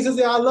sits back and he says,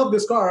 yeah, I love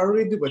this car. I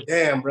really do, but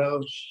damn,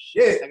 bro,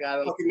 shit.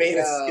 Fucking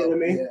maintenance is killing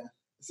me. Yeah.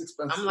 It's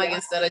expensive. I'm like,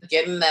 instead of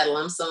getting that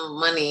lump sum of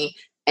money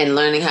and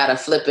learning how to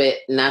flip it,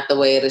 not the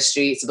way of the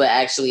streets, but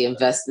actually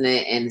investing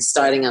it and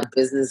starting a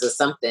business or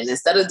something.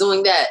 Instead of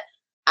doing that,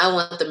 I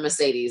want the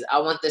Mercedes. I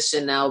want the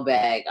Chanel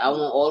bag. I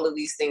want all of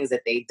these things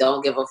that they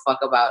don't give a fuck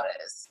about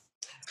us.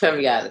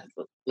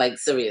 Periodically. Like,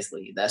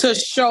 seriously. That's to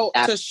show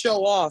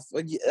off.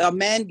 A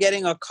man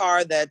getting a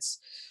car that's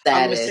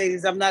a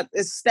Mercedes.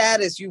 It's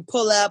status. You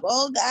pull up,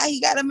 oh, God,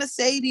 he got a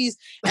Mercedes.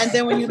 And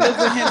then when you live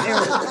with him in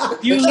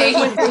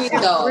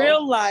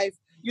real life,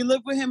 you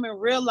live with him in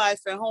real life,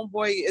 and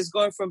homeboy is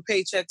going from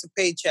paycheck to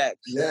paycheck.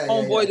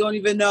 Homeboy don't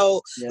even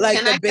know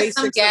the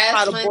basics of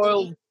how to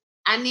boil.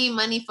 I need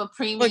money for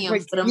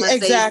premium for the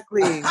Mercedes.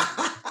 Exactly.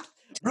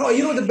 Bro,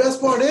 you know what the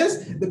best part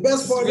is? The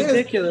best part is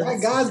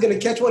that guy's gonna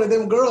catch one of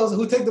them girls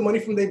who take the money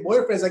from their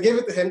boyfriends. I give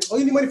it to him. Oh,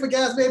 you need money for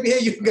gas, baby? Here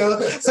you go.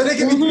 So they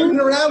can be putting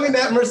around in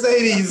that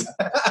Mercedes.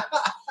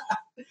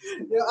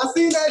 I've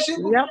seen that shit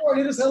before. Yep.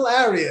 It is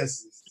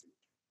hilarious.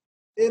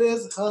 It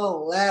is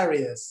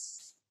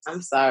hilarious.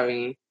 I'm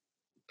sorry.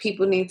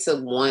 People need to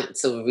want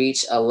to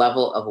reach a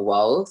level of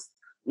wealth.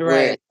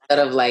 Right.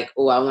 Instead of like,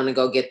 oh, I want to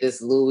go get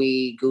this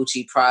Louis,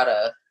 Gucci,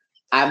 Prada.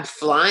 I'm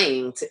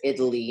flying to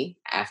Italy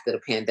after the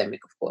pandemic,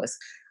 of course.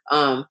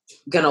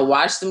 Gonna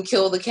watch them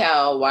kill the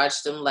cow,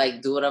 watch them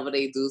like do whatever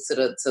they do to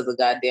the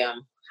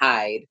goddamn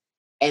hide,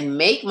 and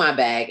make my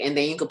bag, and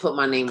then you can put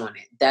my name on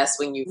it. That's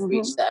when you've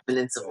reached the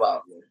eminence of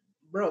wealth.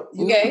 Bro,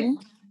 okay?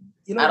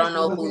 I don't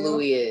know who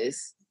Louis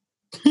is.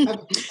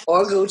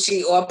 Or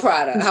Gucci or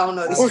Prada. I don't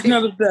know. Or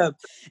none of them.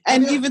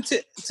 And even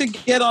to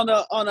get on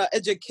a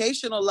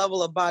educational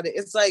level about it,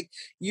 it's like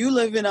you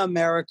live in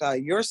America.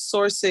 You're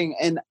sourcing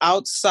an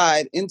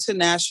outside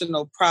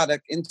international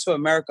product into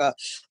America.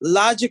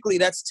 Logically,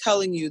 that's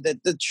telling you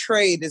that the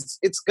trade it's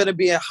going to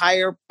be at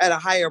a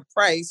higher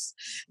price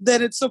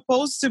than it's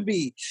supposed to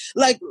be.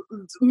 Like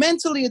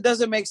mentally, it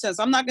doesn't make sense.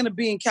 I'm not going to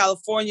be in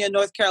California,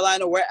 North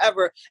Carolina,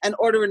 wherever, and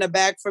ordering a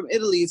bag from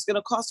Italy. It's going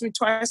to cost me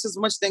twice as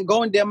much than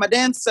going there my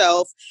damn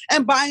self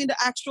and buying the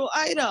actual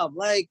item.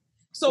 Like,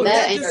 so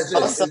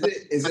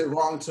is it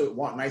wrong to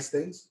want nice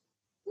things?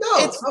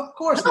 No, of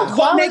course not.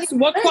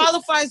 What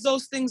qualifies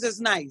those things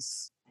as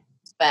nice?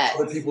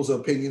 Other people's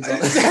opinions on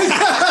it.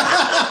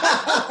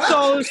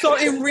 So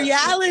in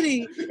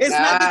reality, it's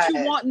not that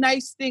you want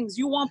nice things.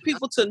 You want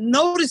people to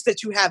notice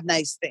that you have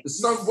nice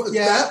things.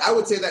 I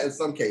would say that in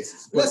some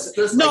cases.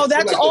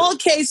 That's all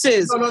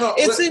cases. No.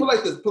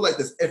 Put like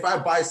this. If I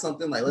buy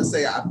something, like let's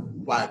say I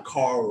buy a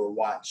car or a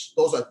watch,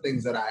 those are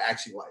things that I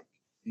actually like.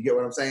 You get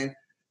what I'm saying?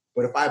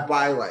 But if I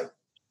buy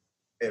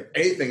if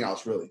anything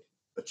else, really,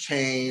 a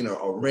chain or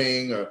a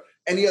ring or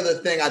any other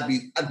thing, I'd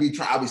be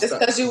stuck. It's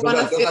because you want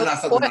to feel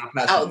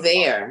out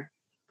there.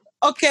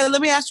 Okay,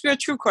 let me ask you a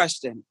true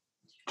question.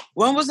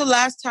 When was the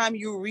last time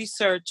you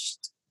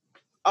researched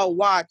a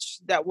watch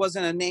that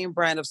wasn't a name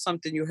brand of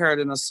something you heard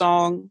in a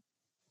song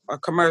or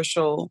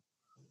commercial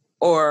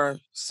or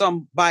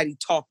somebody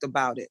talked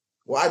about it?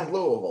 Well, I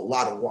know of a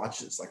lot of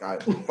watches. Like I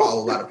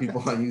follow a lot of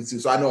people on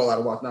YouTube, so I know a lot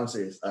of watches. No, I'm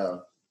serious.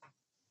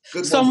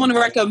 Someone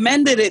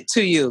recommended it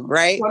to you,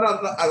 right?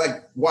 No, I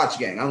like Watch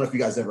Gang. I don't know if you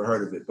guys ever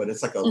heard of it, but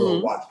it's like a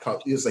little watch.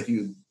 It's like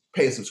you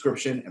pay a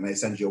subscription and they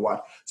send you a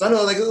watch. So I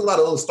know there's a lot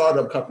of little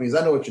startup companies.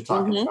 I know what you're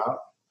talking about.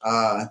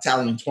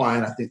 Italian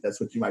Twine, I think that's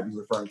what you might be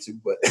referring to.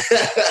 But,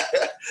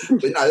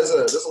 but no,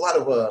 there's a lot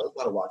of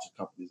watch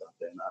companies out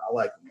there, and I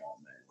like them all,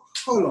 man.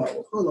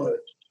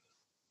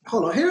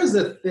 Hold on. Here's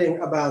the thing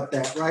about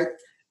that, right?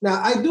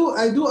 Now, I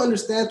do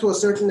understand to a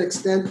certain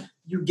extent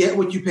you get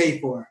what you pay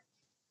for.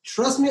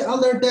 Trust me, I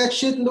learned that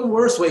shit in the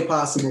worst way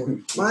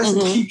possible. Buying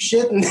some cheap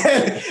shit and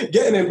then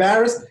getting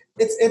embarrassed.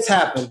 It's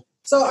happened.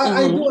 So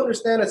I do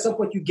understand at some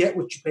point you get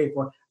what you pay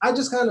for. I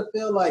just kind of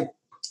feel like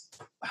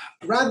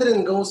rather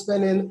than go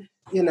spending,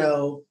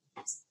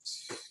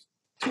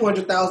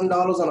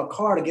 $200,000 on a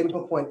car to get me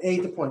from point A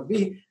to point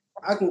B,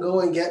 I can go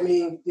and get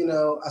me,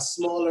 a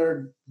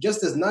smaller,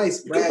 just as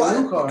nice brand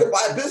new car. You can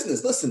buy a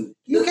business. Listen,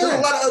 there's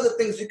a lot of other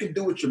things you can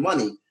do with your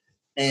money,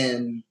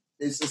 and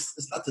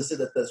it's not to say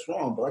that that's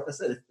wrong, but like I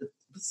said, if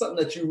it's something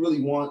that you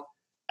really want,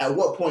 at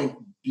what point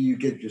do you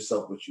give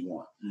yourself what you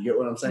want? You get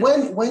what I'm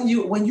saying?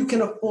 When you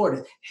can afford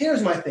it.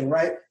 Here's my thing,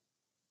 right?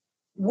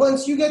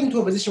 once you get into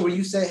a position where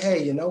you say,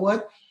 hey, you know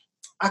what?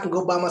 I can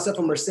go buy myself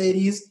a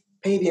Mercedes,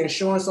 pay the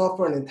insurance off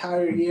for an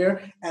entire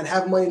year, and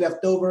have money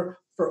left over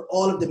for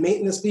all of the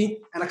maintenance fee,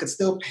 and I could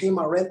still pay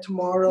my rent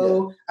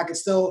tomorrow. Yeah. I could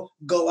still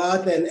go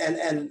out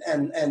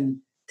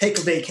and take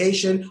a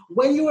vacation.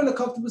 When you're in a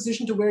comfortable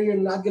position to where you're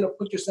not going to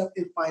put yourself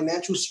in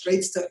financial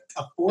straits to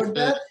afford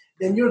that,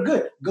 then you're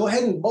good. Go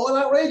ahead and ball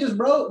outrageous,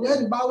 bro. Go ahead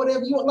and buy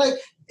whatever you want. Like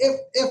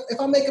if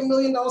I make $1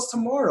 million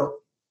tomorrow,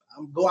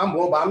 I'm going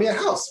to buy me a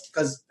house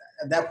because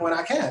at that point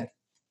I can.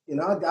 You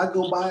know, I'd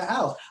go buy a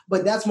house,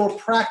 but that's more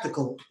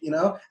practical, you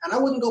know, and I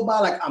wouldn't go buy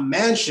like a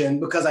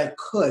mansion because I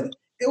could.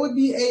 It would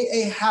be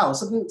a house,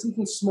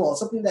 something small,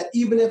 something that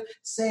even if,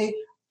 say,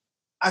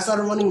 I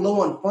started running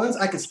low on funds,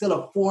 I could still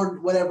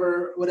afford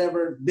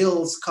whatever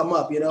bills come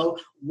up, you know,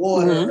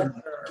 water,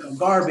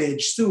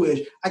 garbage,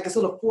 sewage. I can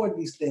still afford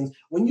these things.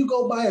 When you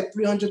go buy a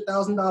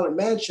 $300,000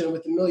 mansion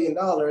with $1 million,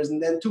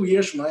 and then 2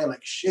 years from now, you're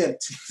like,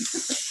 shit.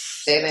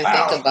 They didn't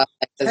think about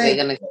that because they're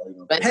gonna.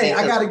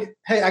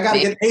 I gotta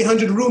get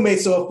 800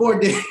 roommates to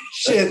afford this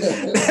shit.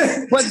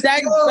 But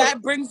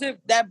that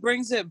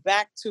brings it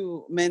back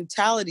to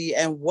mentality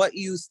and what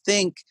you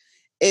think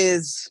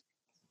is,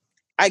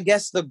 I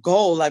guess, the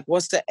goal. Like,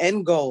 what's the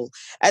end goal?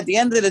 At the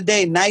end of the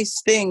day,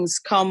 nice things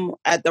come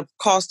at the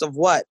cost of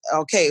what?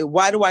 Okay,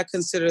 why do I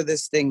consider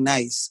this thing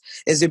nice?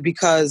 Is it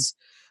because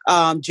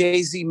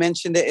Jay-Z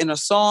mentioned it in a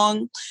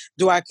song?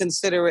 Do I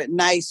consider it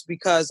nice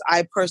because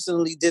I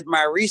personally did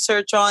my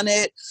research on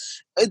it?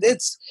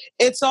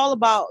 It's all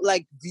about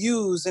like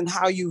views and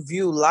how you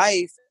view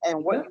life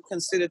and what you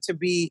consider to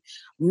be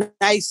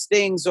nice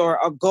things or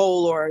a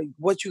goal or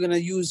what you're going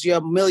to use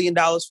your $1 million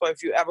for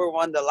if you ever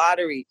won the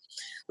lottery.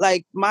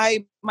 Like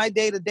my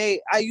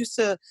day-to-day, I used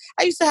to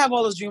have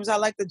all those dreams. I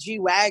liked the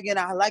G-Wagon.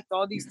 I liked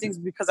all these things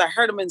because I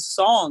heard them in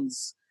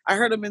songs. I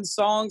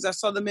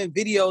saw them in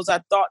videos.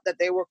 I thought that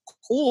they were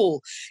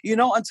cool, you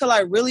know, until I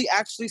really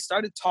actually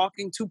started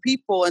talking to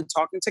people and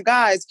talking to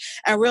guys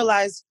and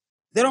realized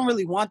they don't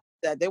really want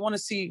that. They want to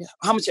see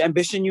how much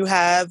ambition you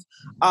have.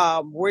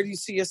 Where do you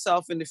see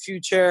yourself in the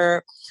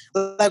future?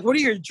 Like, what are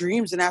your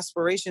dreams and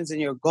aspirations and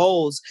your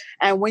goals?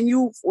 And when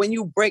you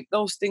break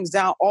those things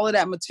down, all of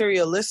that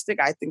materialistic,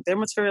 I think they're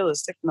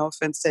materialistic. No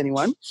offense to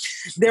anyone.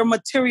 They're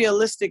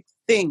materialistic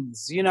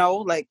things, you know,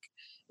 like,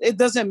 it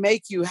doesn't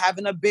make you.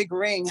 Having a big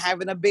ring,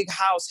 having a big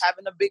house,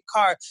 having a big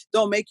car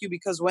don't make you,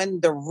 because when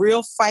the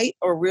real fight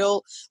or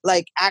real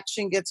like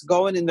action gets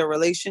going in the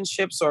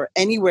relationships or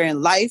anywhere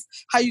in life,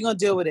 how you gonna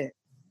deal with it?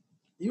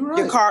 You're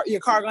right. Your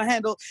car gonna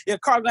handle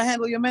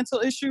your mental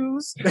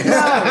issues?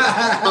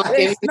 No,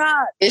 it's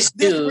not.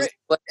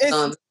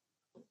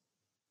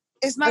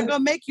 It's not going to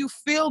make you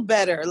feel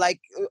better.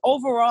 Like,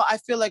 overall, I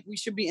feel like we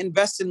should be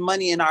investing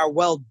money in our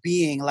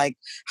well-being, like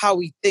how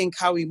we think,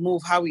 how we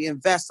move, how we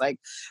invest, like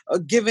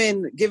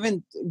building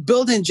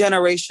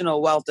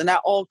generational wealth. And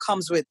that all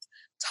comes with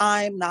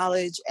time,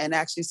 knowledge, and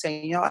actually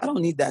saying, you know, I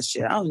don't need that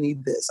shit. I don't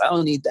need this. I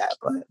don't need that.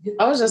 But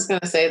I was just going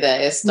to say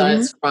that it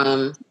starts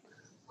from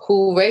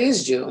who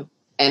raised you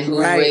and who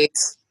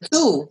raised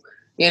who.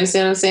 You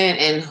understand what I'm saying?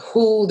 And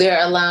who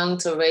they're allowing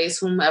to raise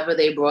whomever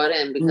they brought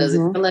in. Because if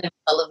you're letting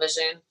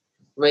television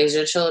raise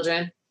your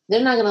children,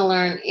 they're not going to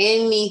learn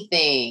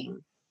anything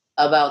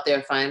about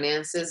their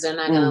finances. They're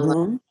not going to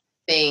learn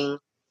anything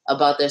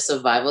about their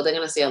survival. They're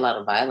going to see a lot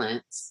of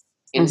violence.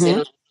 You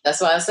understand?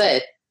 That's why I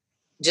said,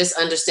 just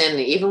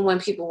understanding, even when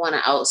people want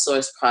to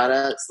outsource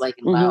products, like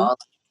buy all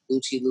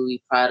Gucci,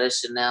 Louis, Prada,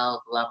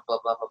 Chanel, blah, blah,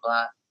 blah, blah,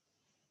 blah,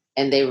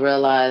 and they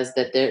realize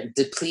that they're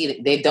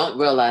depleting, they don't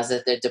realize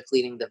that they're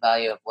depleting the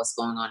value of what's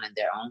going on in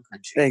their own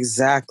country.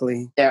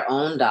 Exactly. Their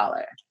own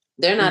dollar.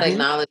 They're not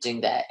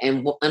acknowledging that.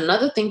 And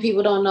another thing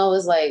people don't know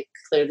is, like,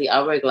 clearly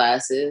I wear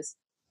glasses.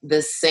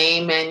 The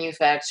same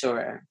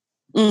manufacturer.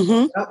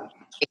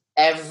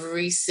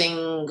 Every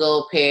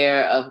single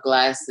pair of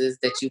glasses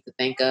that you could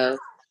think of.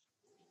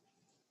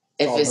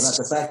 If it's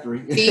at the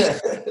factory.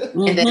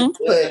 And then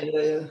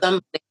put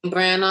some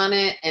brand on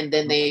it, and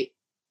then they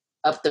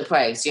up the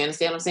price. You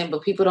understand what I'm saying?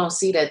 But people don't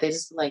see that. They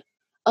just be like,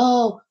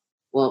 oh,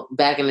 well,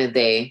 back in the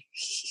day,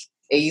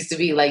 it used to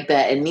be like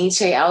that. A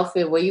Nietzsche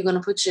outfit, where you going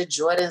to put your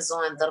Jordans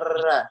on?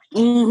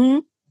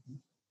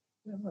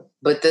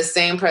 But the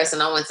same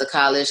person I went to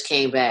college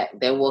came back.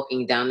 They're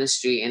walking down the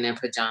street in their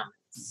pajamas.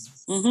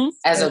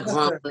 As a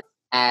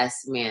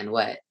grown-ass man.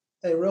 What?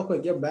 Hey, real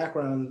quick, your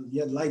background,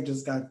 your light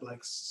just got, like,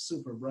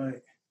 super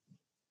bright.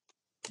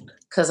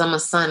 Because I'm a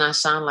sun, I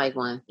shine like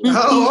one.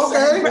 Oh,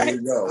 okay. There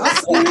you go.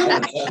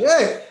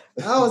 Yeah,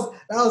 that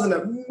was an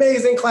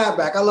amazing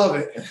clapback. I love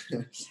it.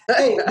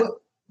 Hey,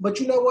 but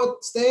you know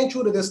what? Staying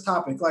true to this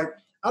topic, like,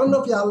 I don't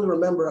know if y'all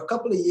remember, a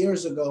couple of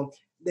years ago,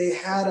 they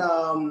had,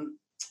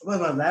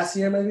 what was it, last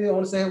year maybe, I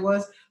want to say it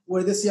was,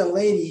 where this young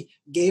lady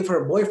gave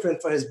her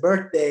boyfriend for his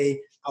birthday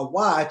a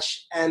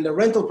watch and a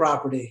rental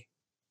property.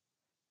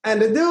 And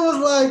the dude was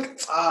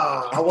like,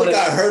 I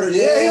heard it.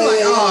 Yeah, he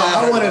was like,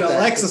 I wanted a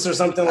Lexus or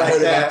something like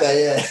that.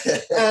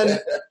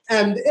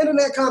 And the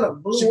internet kind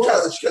of blew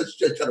up. She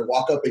tried to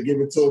walk up and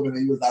give it to him, and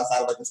he was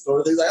outside like a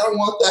store. He's like, I don't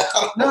want that.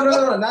 No,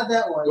 not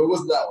that one. What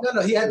was that one?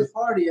 No, he had the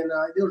party, and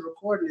they were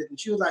recording it, and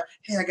she was like,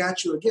 hey, I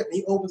got you a gift. And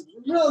he opens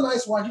a real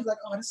nice watch. He's like,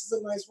 oh, this is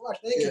a nice watch.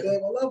 Thank you,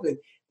 babe. I love it.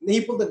 And then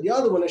he pulled up the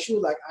other one, and she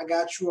was like, I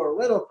got you a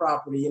rental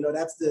property.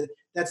 That's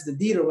the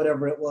deed or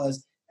whatever it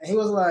was. And he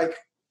was like,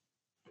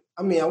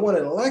 I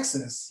wanted a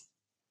Lexus.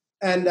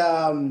 And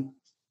I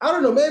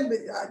don't know, maybe,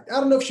 I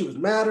don't know if she was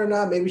mad or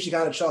not. Maybe she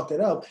kind of chalked it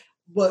up.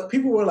 But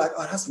people were like,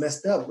 oh, that's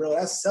messed up, bro.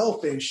 That's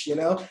selfish, And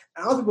other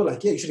people were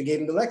like, yeah, you should have gave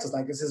him the Lexus.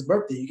 Like, it's his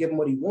birthday. You give him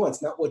what he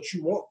wants, not what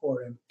you want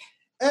for him.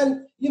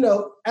 And,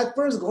 at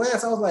first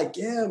glance, I was like,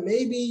 yeah,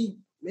 maybe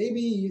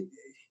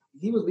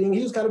he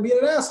was kind of being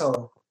an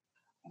asshole.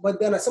 But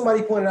then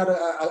somebody pointed out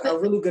a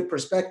really good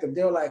perspective.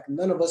 They were like,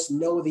 none of us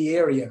know the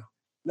area.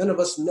 None of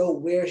us know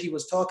where he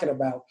was talking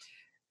about.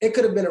 It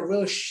could have been a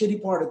real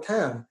shitty part of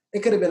town.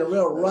 It could have been a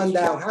real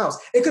rundown house.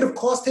 It could have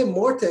cost him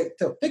more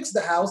to fix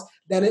the house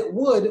than it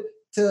would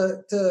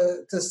to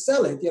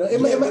sell it.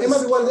 It might be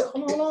one of the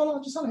hold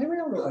on, just hear me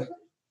out.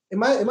 It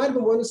might have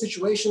been one of the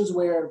situations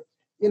where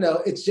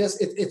it's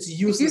just it's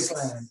useless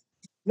land.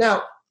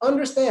 Now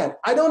understand,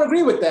 I don't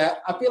agree with that.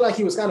 I feel like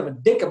he was kind of a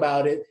dick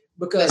about it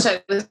because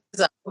check this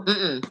out.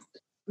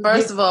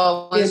 First of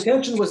all, the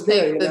intention was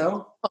there.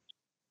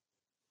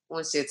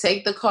 Once you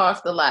take the car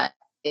off the lot,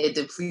 it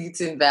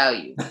depletes in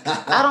value.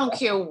 I don't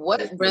care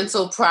what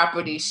rental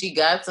property she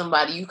got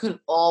somebody, you can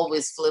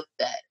always flip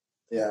that.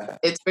 Yeah.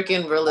 It's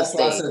freaking real estate.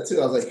 That's what I said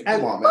too. I was like,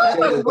 come on,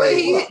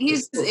 man.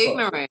 He's just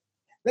ignorant.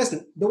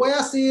 Listen, the way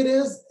I see it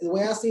is,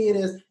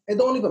 it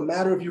don't even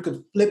matter if you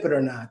could flip it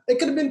or not. It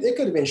could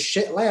have been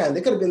shit land.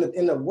 It could have been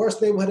in the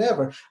worst neighborhood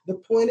ever. The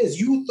point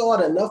is, you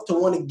thought enough to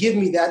want to give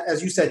me that,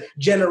 as you said,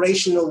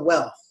 generational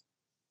wealth.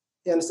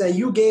 You understand?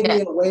 You gave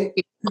me a way.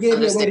 You gave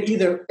me a way to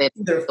either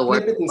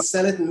flip it and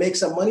sell it and make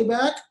some money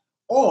back,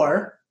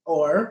 or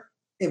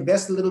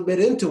invest a little bit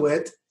into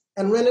it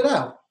and rent it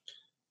out.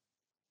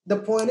 The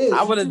point is,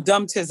 I would have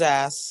dumped his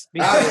ass.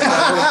 It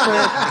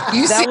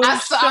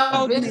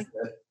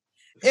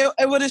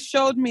would have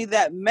showed me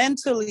that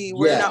mentally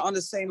we're not on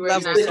the same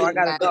level, so I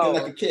gotta go.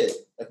 Like a kid,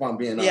 if I'm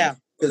being honest. Yeah.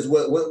 Because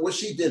what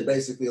she did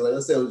basically, like,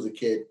 let's say it was a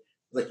kid,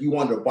 like you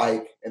wanted a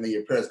bike, and then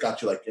your parents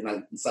got you like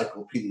an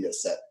encyclopedia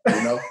set.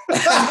 It'd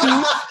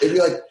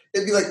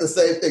be like the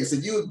same thing. So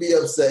you would be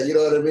upset, you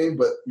know what I mean?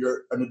 But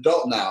you're an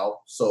adult now,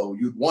 so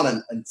you'd want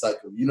an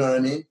encyclopedia. You know what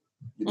I mean?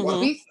 Be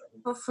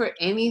thankful for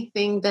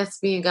anything that's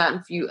being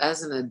gotten for you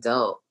as an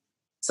adult.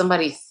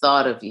 Somebody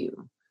thought of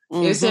you.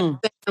 You're saying,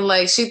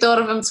 like, she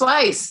thought of him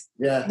twice.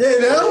 Yeah.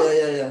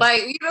 Yeah.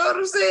 Like, you know what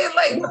I'm saying?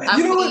 Like,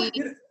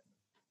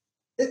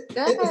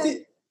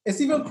 it's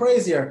even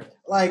crazier.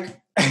 Like,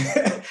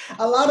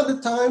 a lot of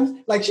the times,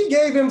 like, she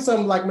gave him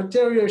some like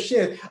material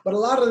shit, but a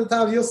lot of the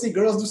times you'll see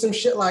girls do some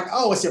shit like,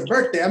 oh, it's your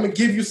birthday, I'm gonna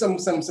give you some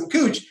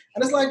cooch.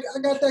 And it's like, I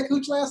got that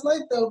cooch last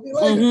night though.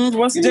 Like,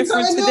 what's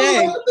different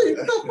today? What the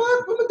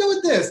fuck? What am I doing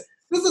with this?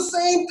 This is the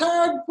same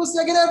tired pussy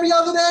I get every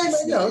other day.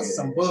 Man, this is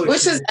some bullshit.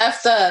 Which is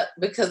effed up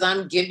because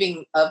I'm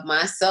giving of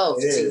myself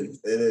to you.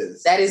 It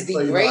is. That is the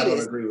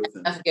greatest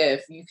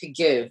gift you could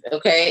give,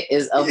 okay,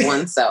 is of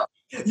oneself.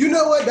 You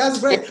know what? That's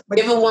great.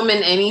 Give a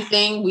woman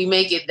anything, we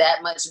make it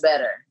that much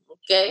better.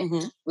 Okay,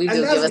 we do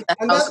give us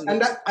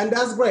and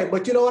that's great.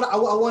 But you know what? I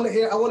want to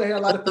hear a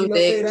lot of people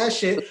say that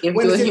shit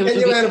when it's your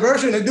 10-year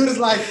anniversary. And the dude is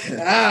like,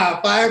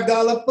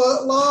 $5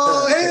 foot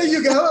long. Here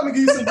you go. I'm gonna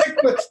give you some dick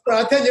for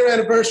our 10-year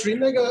anniversary,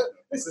 nigga.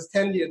 This is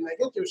 10 years, man.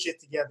 Get your shit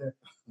together.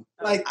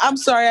 Like, I'm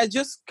sorry, I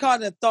just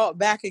kind of thought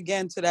back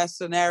again to that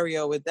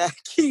scenario with that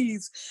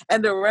keys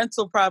and the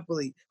rental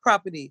property.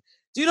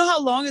 Do you know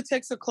how long it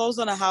takes to close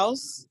on a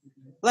house?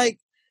 Like,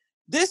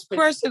 this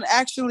person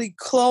actually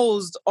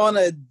closed on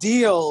a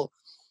deal,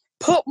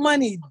 put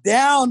money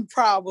down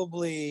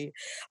probably,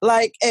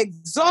 like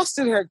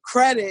exhausted her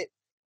credit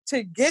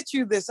to get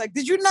you this. Like,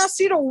 did you not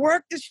see the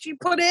work that she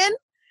put in?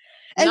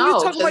 And you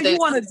talking about you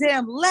want a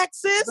damn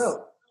Lexus?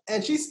 No.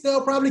 And she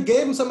still probably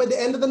gave him some at the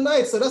end of the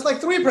night. So that's like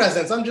 3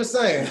 presents. I'm just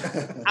saying.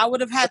 I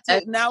would have had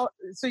to now.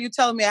 So you're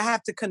telling me I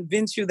have to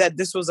convince you that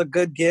this was a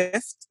good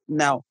gift?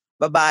 No.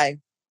 Bye-bye.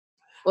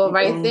 Well,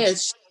 right there,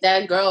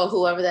 that girl,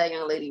 whoever that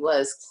young lady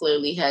was,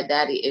 clearly had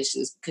daddy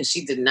issues because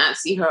she did not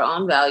see her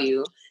own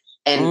value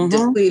and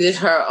depleted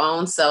her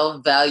own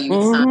self-value,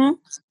 time,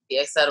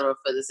 et cetera,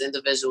 for this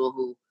individual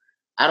who,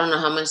 I don't know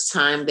how much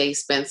time they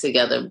spent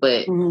together,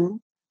 but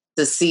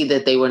to see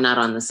that they were not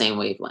on the same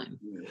wavelength.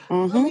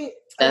 I mean,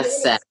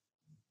 that's sad.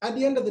 At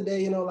the end of the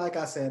day, like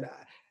I said,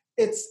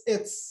 it's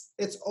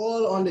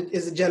all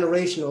is a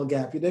generational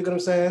gap. You dig what I'm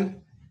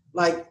saying?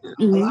 Like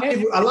a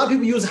lot of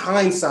people use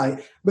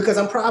hindsight because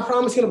I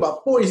promise you in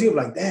about 4 years you'll be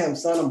like, damn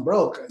son, I'm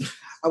broke.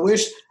 I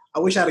wish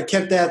I'd have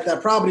kept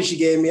that property she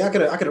gave me. I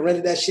could have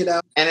rented that shit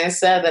out. And it's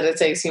sad that it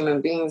takes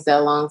human beings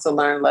that long to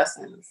learn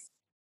lessons.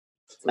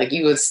 Like,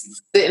 you would sit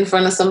in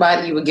front of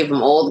somebody, you would give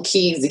them all the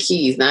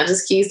keys, not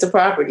just keys to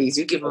properties.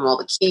 You give them all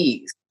the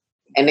keys,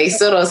 and they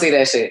still don't see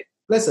that shit.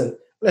 Listen.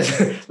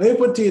 Let me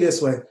put it to you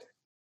this way.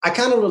 I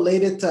kind of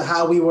related to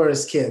how we were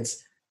as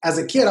kids. as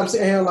a kid, I'm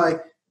sitting here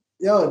like,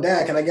 yo,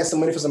 Dad, can I get some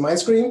money for some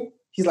ice cream?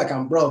 He's like,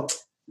 I'm broke.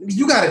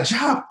 You got a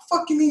job.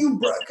 Fucking me, you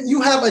broke.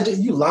 You have a job.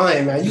 You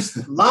lying, man. You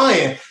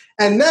lying.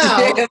 And now,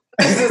 now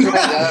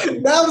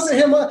I'm sitting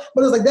here,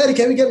 but it's like, Daddy,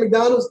 can we get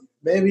McDonald's?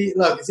 Baby,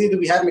 look, it's either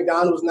we have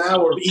McDonald's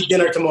now or we eat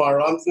dinner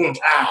tomorrow.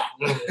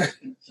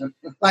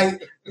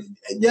 Like,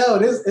 yo,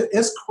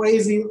 it's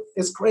crazy.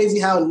 It's crazy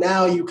how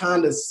now you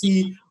kind of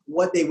see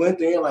what they went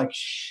through. And you're like,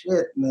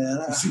 shit,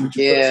 man.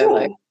 Yeah,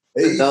 like,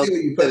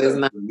 you put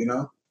it, you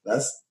know,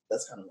 that's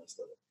kind of messed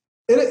up.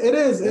 It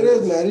is,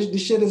 man.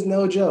 This shit is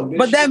no joke.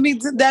 But that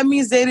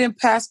means they didn't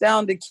pass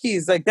down the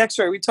keys. Like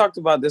Dexter, we talked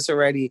about this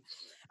already,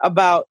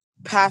 about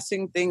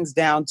passing things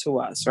down to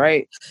us,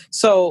 right?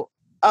 So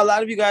a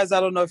lot of you guys,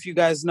 I don't know if you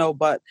guys know,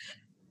 but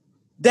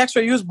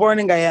Dexter, you was born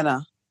in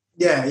Guyana.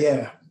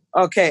 Yeah.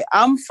 Okay,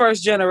 I'm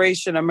first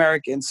generation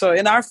American. So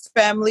in our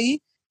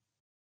family,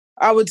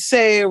 I would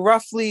say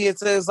roughly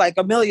there's like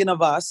 1 million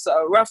of us.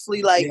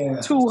 Roughly like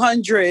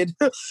 200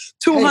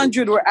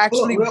 were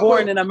actually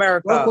born in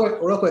America.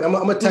 Real quick. I'm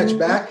going to touch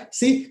back.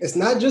 See, it's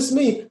not just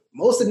me.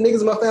 Most of the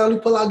niggas in my family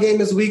pull out game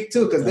this week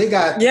too, because they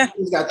got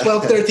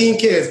 12, 13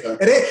 kids. And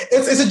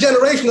it's a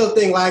generational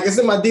thing. Like, it's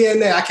in my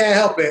DNA. I can't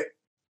help it.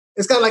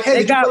 It's kind of like, hey,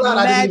 did you pull out?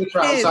 I didn't need the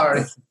crowd.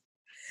 Sorry.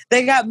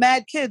 They got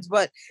mad kids,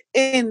 but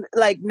in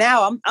like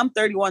now I'm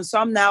 31, so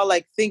I'm now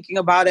like thinking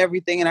about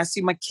everything, and I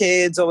see my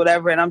kids or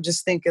whatever, and I'm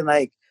just thinking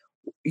like,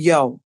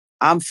 yo,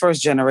 I'm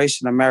first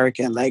generation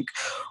American. Like,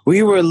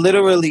 we were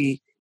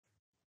literally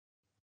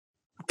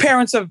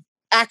parents of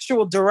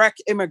actual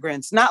direct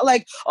immigrants, not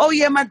like, oh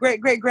yeah, my great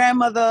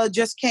grandmother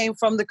just came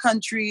from the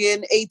country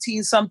in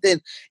 18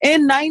 something.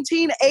 In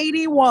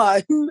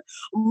 1981,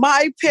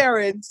 my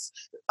parents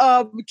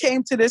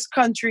came to this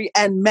country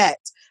and met.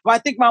 Well, I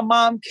think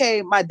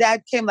my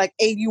dad came like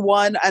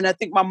 81, and I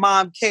think my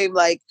mom came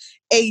like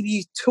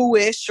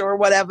 82-ish or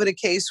whatever the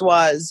case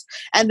was.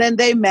 And then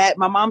they met.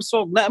 My mom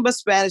spoke nothing but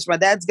Spanish. My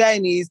dad's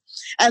Guyanese.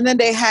 And then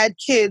they had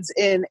kids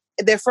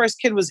their first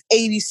kid was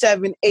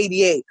 87,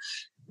 88.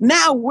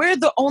 Now we're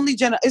the only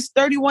it's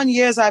 31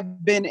 years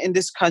I've been in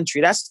this country.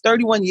 That's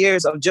 31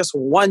 years of just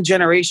one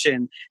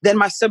generation. Then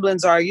my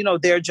siblings are,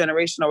 their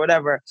generation or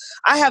whatever.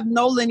 I have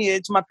no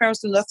lineage. My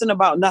parents knew nothing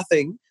about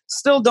nothing.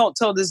 Still don't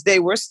till this day.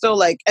 We're still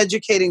like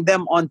educating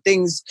them on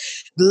things,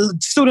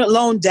 student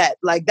loan debt.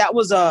 Like that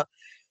was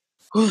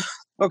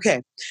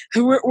okay.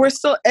 We're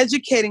still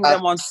educating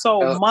them on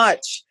so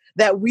much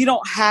that we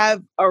don't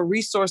have a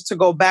resource to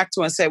go back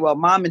to and say, well,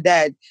 Mom and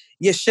Dad,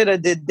 you should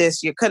have did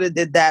this. You could have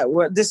did that.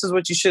 This is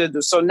what you should have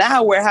done. So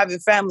now we're having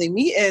family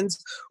meetings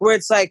where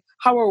it's like,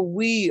 how are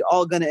we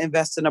all going to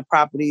invest in a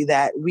property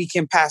that we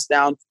can pass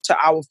down to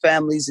our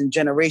families and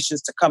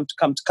generations to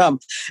come?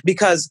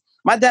 Because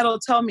my dad will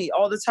tell me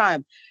all the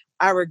time,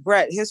 I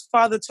regret. His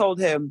father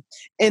told him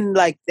in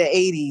like the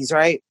 80s,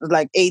 right?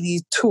 Like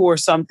 82 or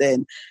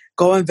something,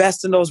 go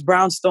invest in those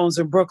brownstones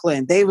in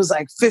Brooklyn. They was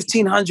like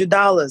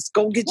 $1,500.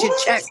 Go get your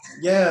check.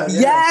 Yeah.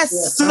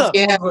 Yes.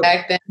 Yeah,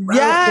 back then.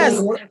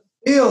 Yes.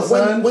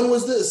 When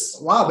was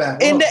this? A while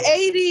back. In the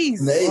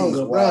 80s. In the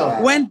 80s.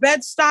 Wow. When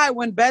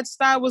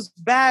Bed-Stuy was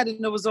bad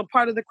and it was a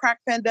part of the crack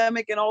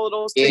pandemic and all of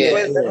those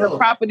things, the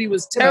property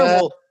was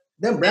terrible.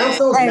 Them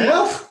brownstones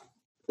now?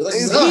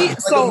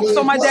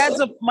 So my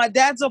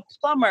dad's a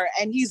plumber,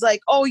 and he's like,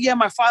 oh yeah,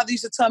 my father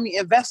used to tell me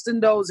invest in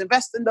those,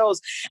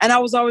 and I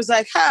was always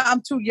like, I'm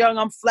too young,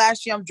 I'm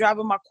flashy, I'm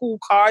driving my cool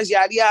cars,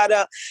 yada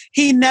yada.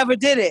 He never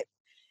did it.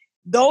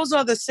 Those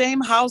are the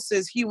same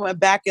houses he went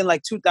back in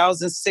like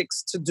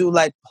 2006 to do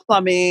like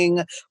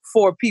plumbing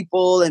for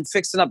people and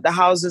fixing up the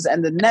houses,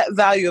 and the net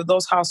value of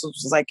those houses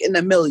was like in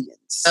the millions.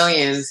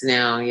 Millions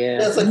now,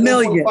 yeah. It's like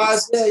millions.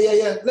 1.5,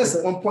 yeah.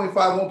 Listen, 1.5,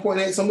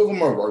 1.8. Some of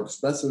them are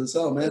expensive as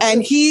hell, man.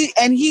 And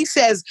he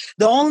says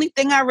the only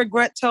thing I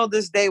regret till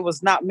this day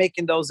was not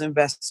making those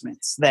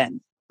investments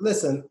then.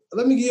 Listen,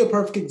 let me give you a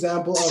perfect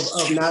example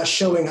of not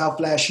showing how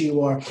flashy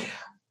you are.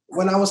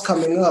 When I was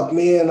coming up,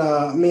 me and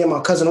my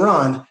cousin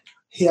Ron,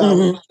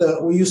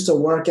 we used to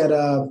work at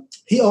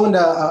he owned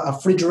a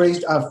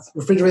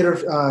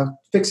refrigerator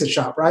fix-it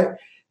shop, right?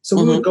 So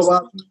we would go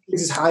out to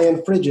these high-end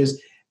fridges.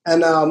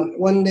 And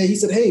one day he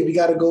said, hey, we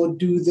got to go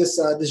do this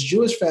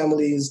Jewish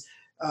family's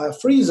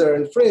freezer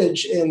and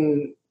fridge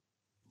in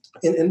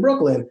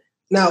Brooklyn.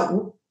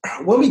 Now,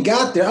 when we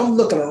got there, I'm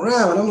looking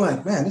around. I'm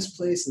like, man, this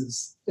place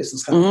is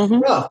kind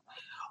of rough.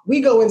 We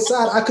go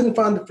inside. I couldn't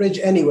find the fridge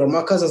anywhere.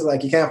 My cousin's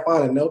like, you can't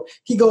find it. Nope.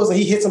 He goes and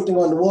he hits something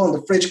on the wall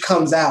and the fridge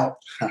comes out.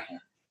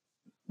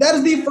 That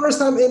is the first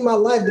time in my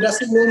life that I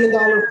see $1 million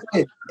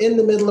fridge in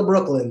the middle of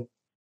Brooklyn.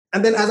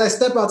 And then as I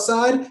step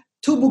outside,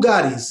 2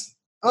 Bugattis.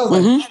 I was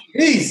like,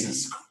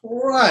 Jesus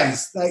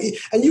Christ. Like,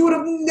 and you would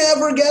have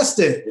never guessed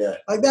it. Yeah.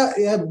 Like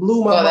that,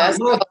 blew my mind.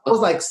 I was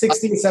like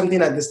 16,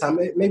 17 at this time.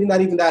 Maybe not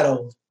even that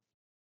old.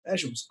 That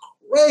shit was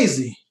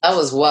crazy. That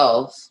was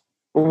wealth.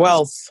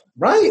 Wealth.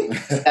 Right.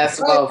 That's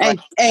right.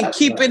 And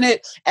keeping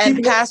it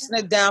and passing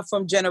it down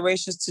from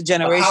generations to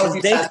generations. How is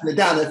he passing it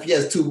down if he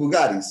has 2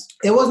 Bugattis?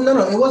 It wasn't.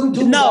 No. It wasn't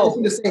 2 Bugattis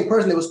in the same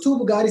person. It was 2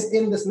 Bugattis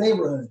in this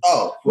neighborhood.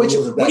 Oh,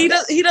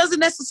 he doesn't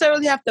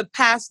necessarily have to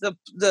pass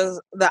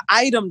the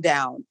item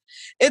down.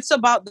 It's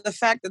about the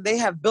fact that they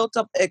have built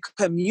up a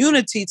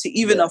community to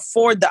even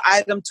afford the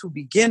item to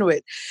begin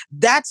with.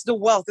 That's the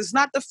wealth. It's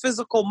not the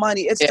physical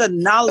money. It's the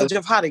knowledge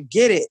of how to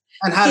get it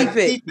and how to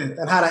keep it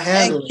and how to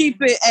handle it.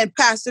 Keep it and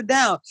pass it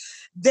down.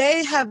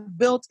 They have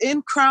built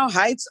in Crown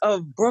Heights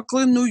of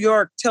Brooklyn, New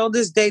York. Till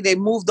this day, they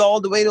moved all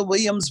the way to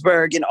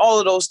Williamsburg and all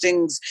of those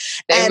things.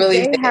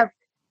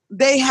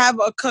 They have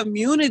a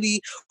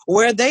community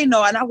where they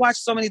know, and I watch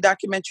so many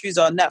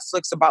documentaries on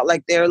Netflix about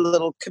like their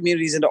little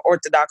communities and the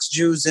Orthodox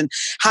Jews and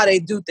how they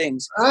do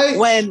things. Right.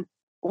 When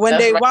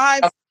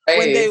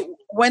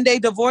they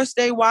divorce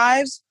their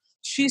wives,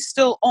 she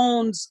still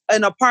owns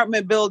an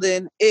apartment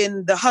building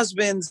in the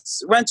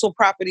husband's rental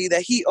property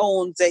that he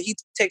owns, that he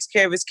takes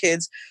care of his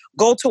kids,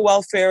 go to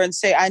welfare and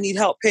say, I need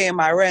help paying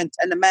my rent,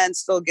 and the man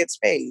still gets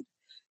paid.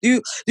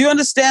 Do you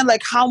understand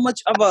like how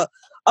much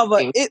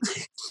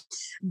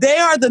they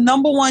are the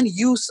number one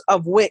use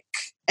of WIC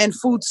and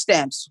food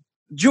stamps,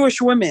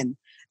 Jewish women.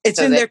 It's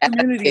so in their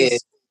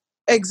communities.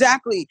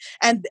 Exactly.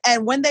 And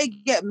when they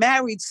get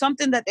married,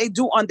 something that they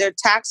do on their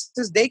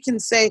taxes, they can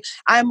say,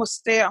 I'm a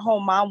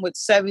stay-at-home mom with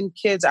 7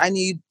 kids. I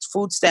need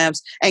food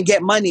stamps and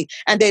get money.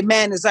 And their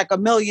man is like a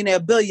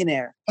millionaire,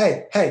 billionaire.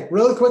 Hey,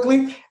 really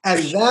quickly.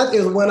 And that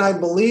is when I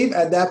believe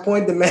at that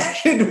point, the man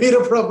should be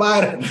the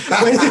provider.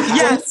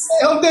 Yes.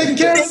 I'm taking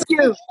care of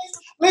you.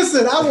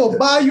 Listen, I will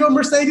buy you a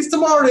Mercedes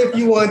tomorrow if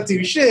you want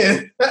to.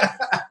 Shit.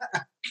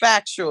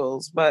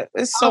 Factuals, but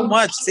it's so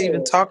much to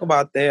even talk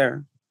about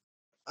there.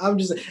 I'm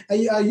just,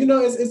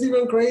 it's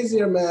even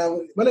crazier,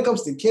 man. When it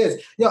comes to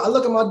kids, I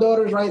look at my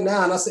daughters right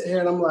now and I sit here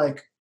and I'm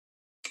like,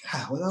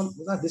 God, was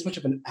I this much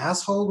of an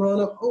asshole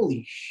growing up?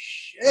 Holy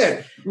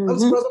shit. Mm-hmm. I'm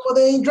surprised my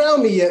mother ain't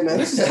drowned me yet, man.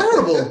 This is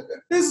terrible.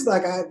 This is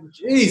like,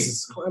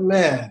 Jesus,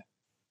 man.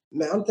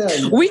 Man, I'm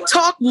telling you. We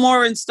talk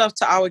more and stuff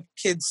to our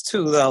kids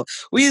too, though.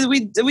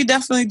 We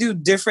definitely do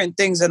different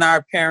things than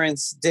our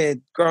parents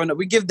did growing up.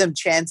 We give them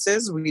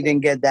chances. We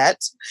didn't get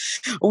that.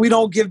 We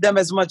don't give them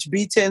as much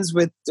beatings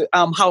with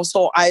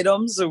household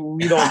items.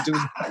 We don't do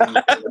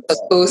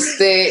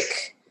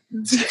acoustic.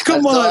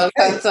 Come on,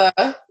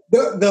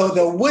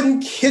 the wooden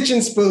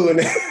kitchen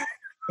spoon.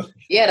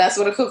 Yeah, that's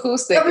what a cuckoo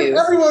stick is.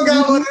 Everyone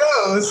got one of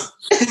those.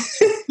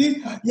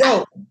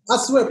 Yo, I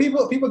swear,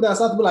 people down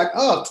south be like,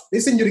 oh, they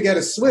send you to get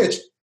a Switch.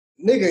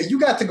 Nigga, you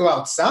got to go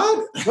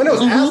outside. When it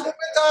was after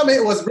time,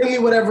 it was bring me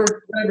whatever's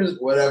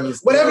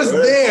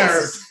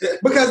there.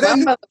 Because then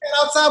you get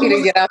outside.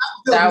 We get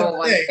outside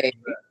one day.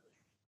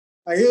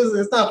 Like,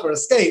 it's not for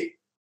escape.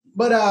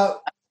 But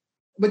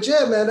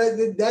yeah, man,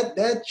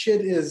 that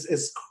shit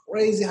is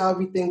crazy how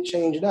everything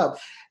changed up.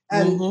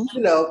 And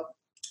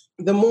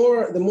the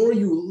more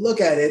you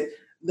look at it,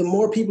 the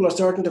more people are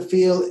starting to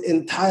feel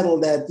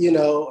entitled that,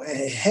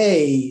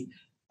 hey,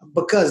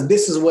 because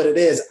this is what it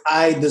is,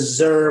 I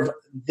deserve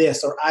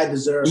this, or I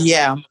deserve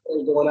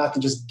going out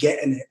and just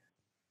getting it.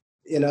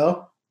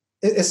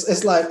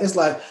 It's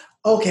like,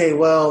 okay,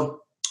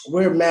 well,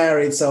 we're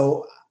married,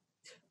 so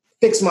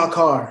fix my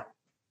car.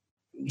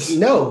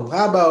 No,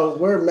 how about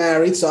we're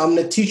married, so I'm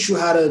going to teach you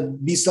how to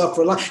be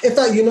self-reliant. In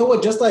fact, you know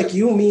what? Just like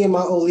you, me and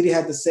my old lady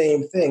had the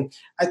same thing.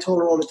 I told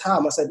her all the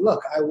time, I said,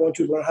 look, I want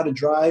you to learn how to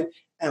drive.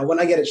 And when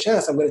I get a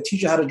chance, I'm going to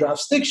teach you how to drive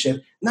stick shift.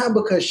 Not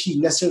because she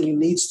necessarily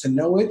needs to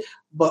know it,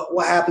 but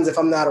what happens if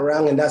I'm not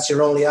around and that's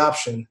your only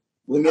option?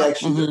 Let me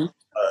ask you,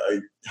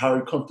 how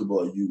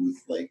comfortable are you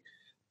with, like,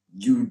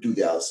 you do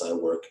the outside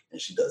work and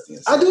she does the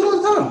inside? I do it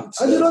all the time.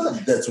 So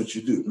that's what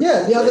you do.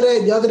 Yeah. The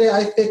other day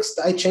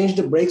I changed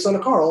the brakes on the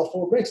car, all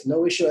 4 brakes,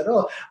 no issue at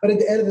all. But at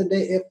the end of the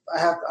day, if I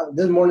have,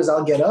 this mornings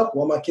I'll get up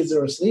while my kids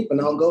are asleep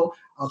and I'll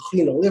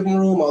clean the living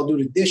room. I'll do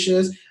the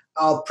dishes.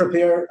 I'll prep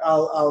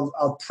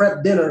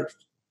dinner,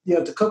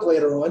 to cook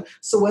later on.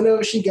 So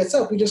whenever she gets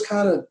up, we just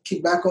kind of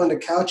kick back on the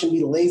couch and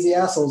be lazy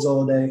assholes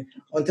all day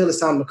until it's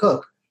time to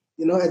cook.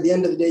 At the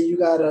end of the day, you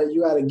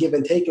gotta give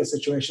and take in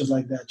situations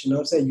like that. You know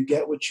what I'm saying? You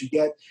get what you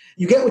get.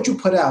 You get what you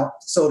put out,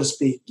 so to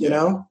speak. And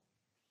a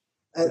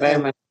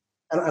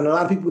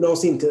lot of people don't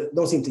seem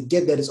to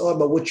get that. It's all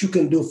about what you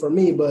can do for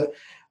me, but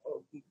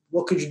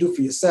what could you do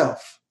for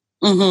yourself?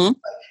 Mm-hmm.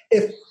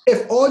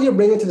 If all you're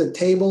bringing to the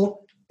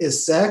table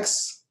is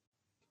sex,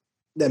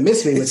 then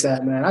miss me with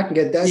that, man. I can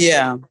get that.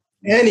 Yeah,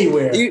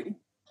 anywhere.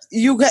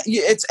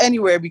 It's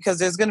anywhere, because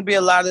there's going to be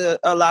a lot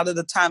of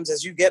the times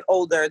as you get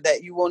older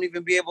that you won't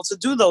even be able to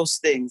do those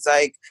things.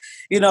 Like,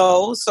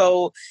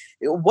 so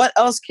what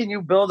else can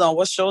you build on?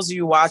 What shows are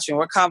you watching?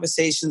 What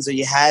conversations are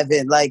you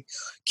having? Like,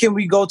 can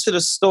we go to the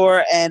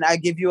store and I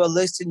give you a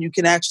list and you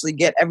can actually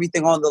get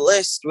everything on the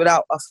list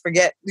without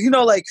forget?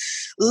 Like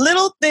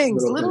little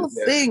things. The little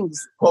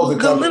things.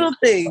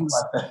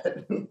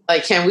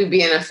 Like, can we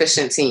be an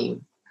efficient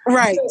team?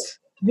 Right.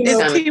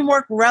 Is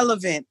teamwork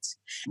relevant?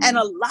 And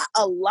a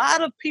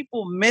lot of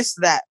people miss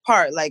that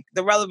part, like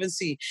the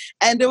relevancy.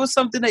 And there was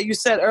something that you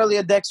said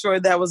earlier, Dexter,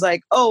 that was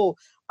like,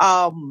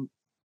 I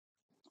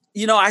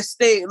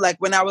stayed, like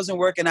when I wasn't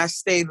working, I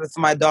stayed with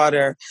my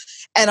daughter.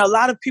 And a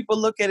lot of people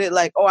look at it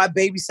like, I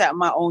babysat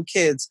my own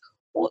kids.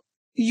 Well,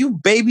 you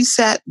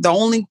babysat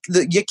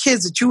your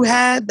kids that you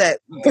had,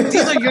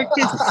 these are your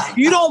kids.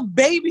 You don't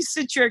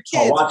babysit your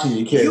kids.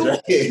 Watching your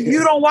kids.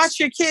 You don't watch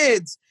your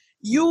kids.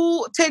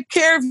 You take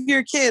care of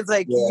your kids.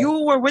 Like you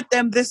were with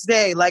them this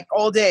day, like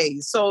all day.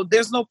 So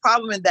there's no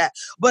problem in that.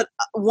 But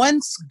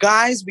once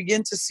guys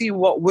begin to see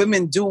what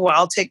women do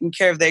while taking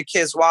care of their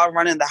kids, while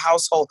running the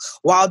household,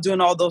 while doing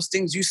all those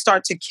things, you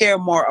start to care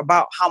more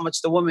about how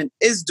much the woman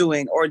is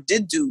doing or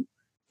did do.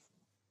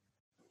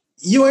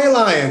 You ain't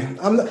lying.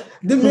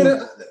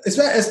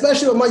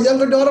 Especially when my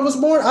younger daughter was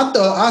born, I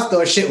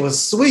thought shit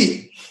was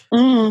sweet.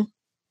 Mm.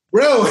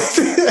 Bro,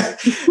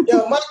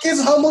 yo, my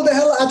kids humbled the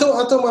hell. I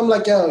told him, I'm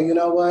like, yo, you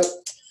know what?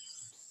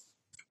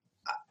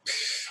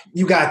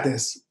 You got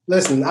this.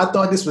 Listen, I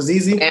thought this was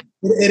easy. It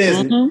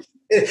isn't. Mm-hmm.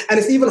 And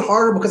it's even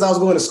harder because I was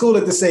going to school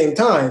at the same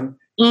time.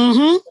 Mm-hmm.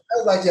 I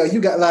was like, yo,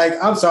 you got, like,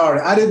 I'm sorry.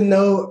 I didn't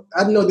know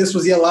this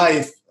was your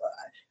life.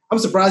 I'm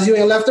surprised you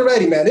ain't left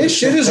already, man. This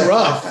shit is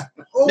rough.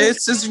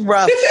 This is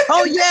rough.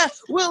 Oh yeah,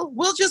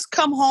 we'll just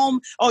come home.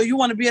 Oh, you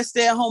want to be a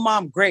stay-at-home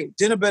mom? Great.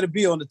 Dinner better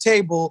be on the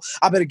table.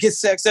 I better get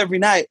sex every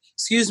night.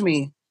 Excuse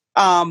me.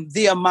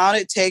 The amount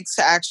it takes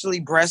to actually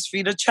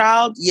breastfeed a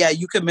child, yeah,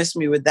 you could miss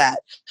me with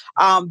that.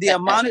 The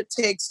amount it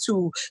takes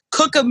to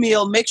cook a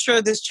meal, make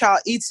sure this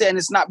child eats it and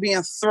it's not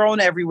being thrown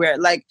everywhere.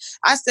 Like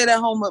I stayed at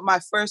home with my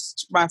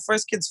first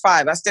kid's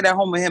 5. I stayed at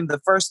home with him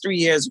the first 3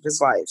 years of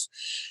his life.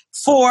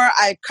 4,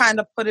 I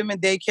kind of put him in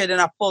daycare and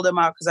I pulled him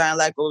out because I didn't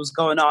like what was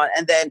going on.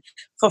 And then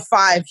for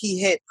 5, he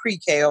hit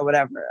pre-K or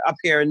whatever up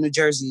here in New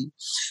Jersey.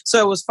 So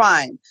it was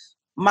fine.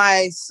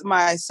 My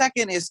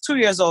second is 2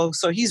 years old,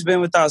 so he's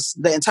been with us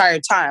the entire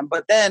time.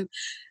 But then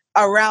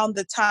around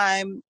the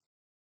time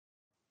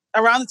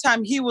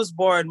he was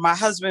born, my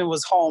husband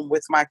was home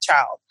with my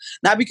child.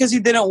 Not because he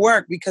didn't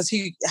work, because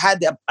he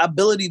had the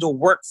ability to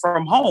work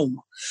from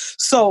home.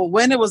 So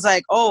when it was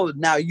like, oh,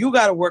 now you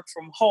got to work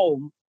from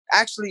home,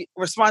 actually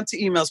respond to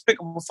emails,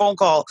 pick up a phone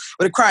call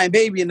with a crying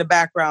baby in the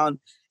background,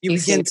 you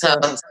see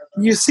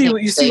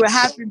what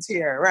happens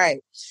here,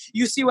 right?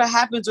 You see what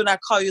happens when I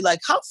call you, like,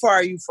 how far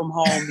are you from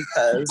home?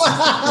 Because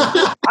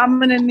I'm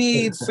going to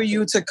need for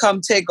you to come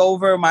take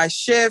over my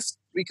shift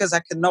because I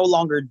can no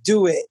longer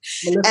do it.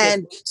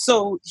 And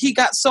so he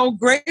got so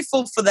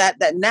grateful for that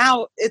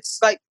now it's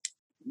like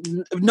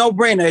no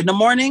brainer. In the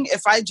morning,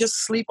 if I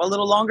just sleep a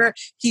little longer,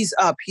 he's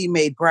up. He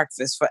made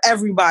breakfast for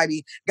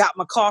everybody, got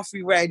my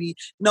coffee ready,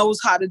 knows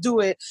how to do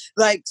it.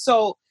 Like,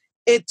 so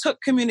it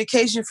took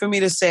communication for me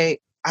to say,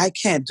 I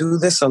can't do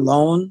this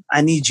alone.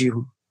 I need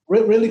you.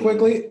 Really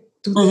quickly,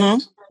 2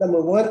 things.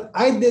 Number 1,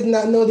 I did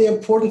not know the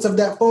importance of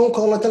that phone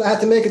call until I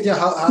had to make it. Shit,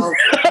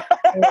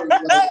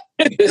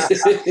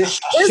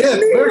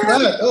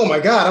 oh my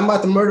God, I'm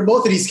about to murder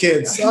both of these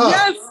kids.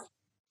 Yes.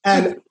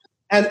 And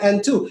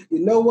 2, you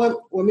know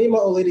what? When me and my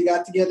old lady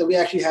got together, we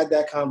actually had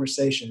that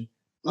conversation.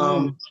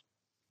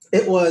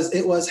 It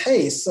was,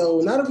 hey,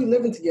 so now that we're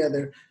living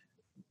together,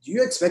 do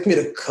you expect me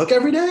to cook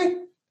every day?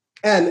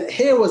 And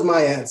here was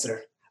my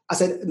answer. I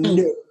said,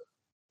 no,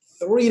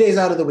 3 days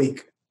out of the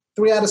week,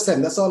 3 out of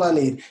 7. That's all I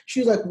need.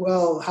 She was like,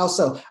 well, how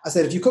so? I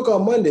said, if you cook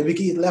on Monday, we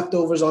can eat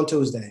leftovers on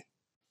Tuesday.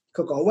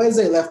 Cook on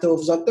Wednesday,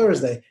 leftovers on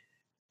Thursday.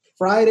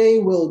 Friday,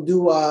 we'll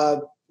do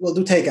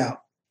takeout.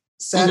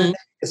 Saturday,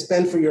 you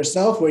spend for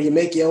yourself where you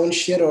make your own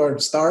shit or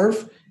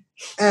starve.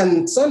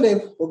 And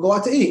Sunday, we'll go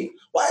out to eat.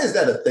 Why is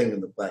that a thing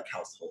in the Black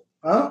household?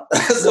 Huh?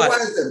 So why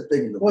is that a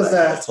thing in the Black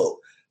household?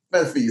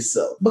 Spend for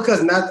yourself.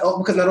 Because not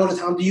all the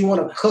time do you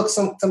want to cook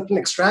something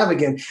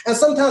extravagant. And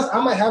sometimes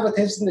I might have a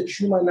taste that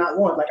you might not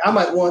want. Like I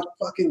might want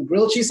fucking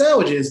grilled cheese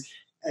sandwiches,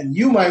 and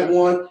you might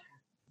want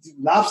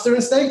lobster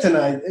and steak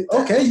tonight.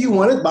 Okay, you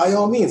want it, by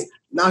all means.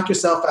 Knock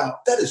yourself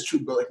out. That is true,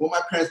 bro. Like when my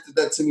parents did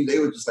that to me, they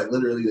would just like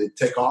literally they'd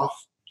take off.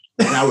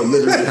 And I would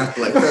literally have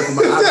to like prep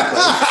my eyes.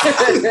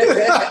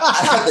 I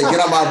have to get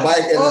on my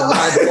bike and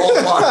ride to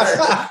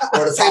Walmart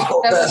or the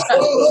Taco Bell.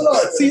 Hold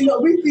on. See,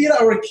 we feed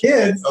our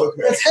kids.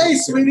 Okay. It's, hey,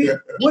 sweetie,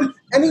 would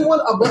anyone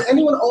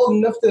old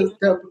enough to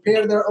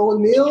prepare their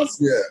own meals?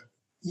 Yeah.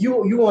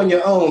 You on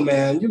your own,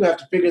 man. You have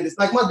to figure this.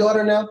 Like my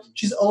daughter now,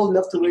 she's old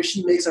enough to where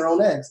she makes her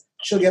own eggs.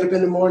 She'll get up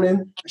in the morning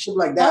and she'll be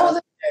like,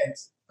 "Dad,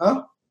 eggs."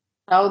 Huh?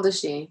 How old is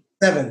she?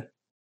 7.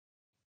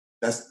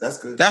 That's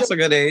good. That's a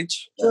good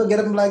age. She'll get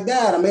up and be like,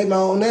 "Dad, I made my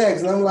own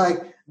eggs." And I'm like,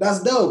 "That's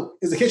dope.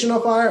 Is the kitchen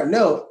on fire?"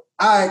 No.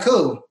 All right,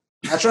 cool.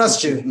 I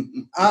trust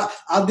you.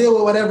 I'll deal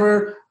with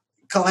whatever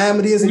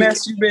calamities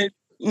mess you made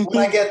when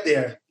I get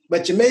there.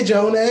 But you made your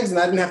own eggs and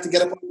I didn't have to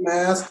get up on my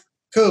ass.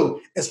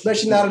 Cool.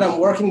 Especially now that I'm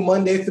working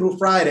Monday through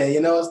Friday. You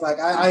know, it's like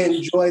I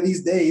enjoy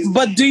these days.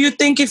 But do you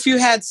think if you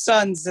had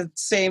sons at the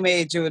same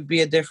age, it would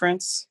be a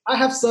difference? I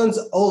have sons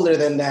older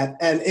than that,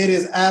 and it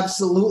is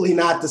absolutely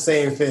not the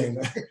same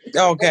thing.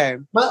 Okay.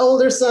 My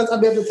older sons, I'll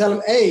be able to tell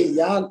them, hey,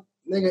 y'all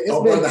nigga, it's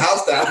don't been burn the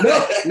house down.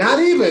 No, not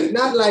even.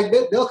 Not like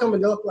they'll come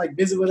and they'll like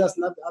visit with us,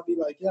 and I'll be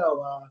like,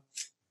 yo,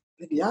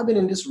 nigga, y'all been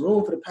in this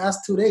room for the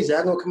past 2 days.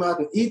 Y'all gonna come out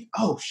and eat?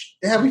 Oh,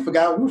 damn, we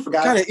forgot.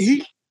 Gotta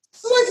eat.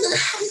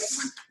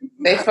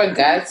 They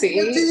forgot to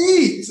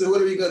eat. So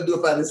what are we gonna do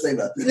if I didn't say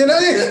nothing? You know,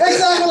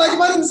 exactly. Like if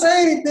I didn't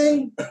say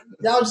anything,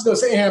 y'all just gonna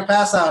sit here and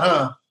pass out,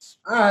 huh?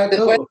 All right,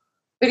 cool.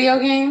 Video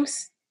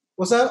games?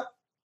 What's up?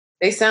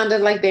 They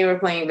sounded like they were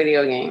playing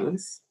video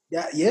games.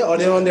 Yeah, or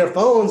they're on their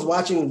phones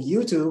watching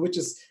YouTube,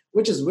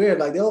 which is weird.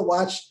 Like they'll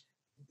watch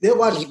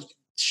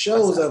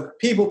shows of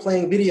people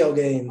playing video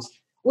games.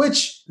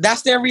 Which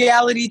that's their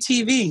reality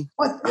TV.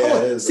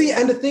 See,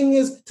 and the thing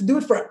is, to do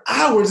it for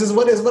hours is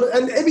what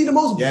and it'd be the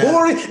most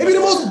boring. It'd be the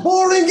most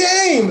boring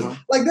game. Uh-huh.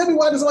 Like they'll be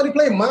watching somebody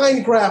play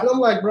Minecraft, and I'm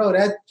like, bro,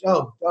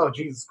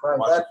 Jesus Christ,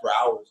 watch it for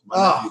hours. My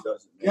nephew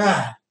does it, man.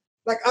 Yeah,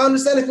 like I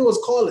understand if it was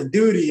Call of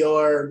Duty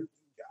or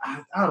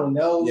I don't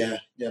know. Yeah.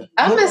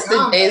 I miss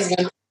the days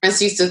when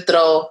parents used to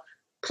throw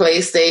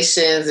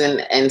PlayStations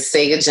and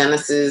Sega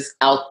Genesis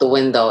out the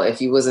window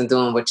if you wasn't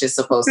doing what you're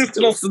supposed to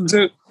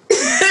do.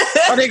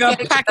 Are they gonna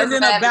pack it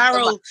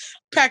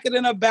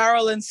in a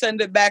barrel and send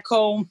it back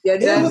home?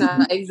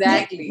 Yeah,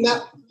 exactly.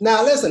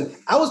 Now listen,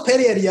 I was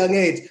petty at a young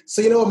age,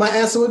 so you know what my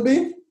answer would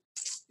be?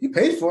 You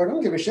paid for it. I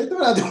don't give a shit. Throw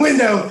it out the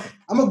window.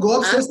 I'm gonna go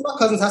upstairs to my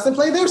cousin's house and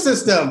play their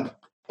system.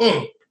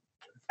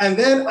 And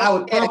then I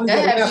would probably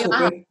get an ass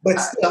whooping, but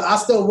still, I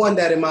still won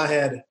that in my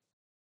head.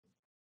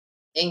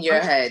 In your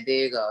head, there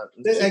you go.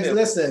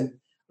 Listen,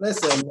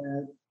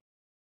 man.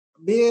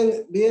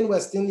 Being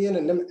West Indian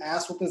and them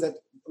ass whoopings that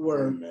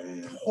were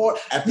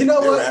you know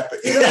what?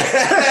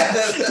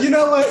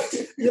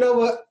 You know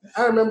what?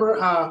 I remember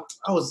I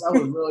was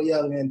real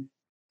young, and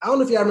I don't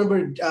know if y'all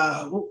remember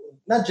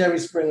not Jerry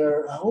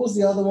Springer. What was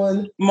the other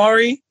one?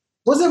 Maury.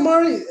 Was it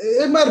Maury?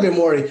 It might have been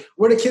Maury,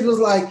 where the kid was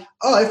like,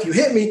 "Oh, if you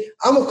hit me,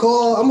 I'm gonna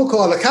call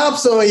the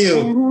cops on you."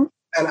 Mm-hmm.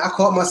 And I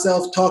caught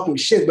myself talking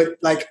shit, but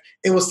like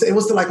it was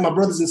to like my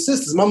brothers and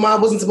sisters. My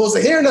mom wasn't supposed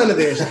to hear none of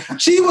this.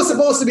 She was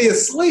supposed to be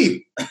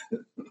asleep,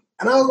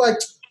 and I was like,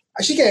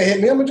 "She can't hit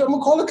me. I'm gonna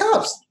call the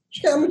cops.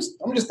 I'm just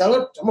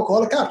telling her I'm gonna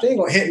call the cops. She ain't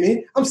gonna hit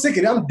me. I'm sick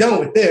of it. I'm done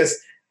with this."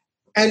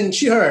 And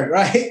she heard,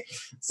 right?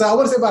 So I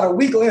want to say about a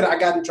week later, I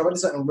got in trouble. I did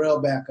something real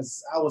bad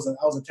because I was a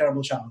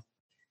terrible child.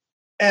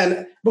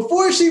 And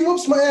before she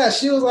whoops my ass,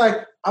 she was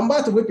like, "I'm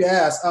about to whip your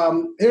ass.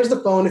 Here's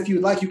the phone. If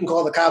you'd like, you can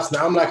call the cops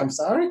now." I'm like, "I'm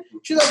sorry."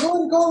 She's like, "Go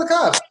ahead and call the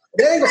cops."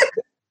 By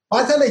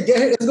the time they get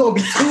here, it's gonna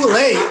be too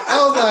late.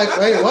 I was like,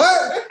 "Wait,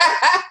 what?"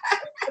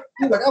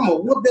 She's like, "I'm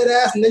gonna whoop that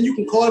ass, and then you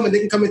can call them, and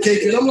they can come and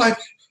take you." And I'm like,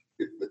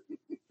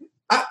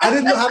 I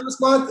didn't know how to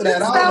respond to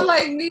that. Sound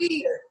like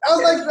me. I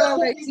was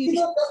like, you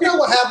know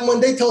what happened when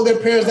they told their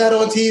parents that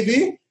on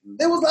TV?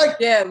 They was like,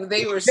 "Yeah,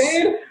 they were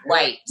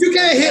white. You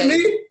can't hit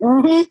me."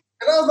 Mm-hmm.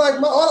 And I was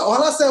like,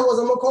 all I said was,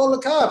 "I'm going to call the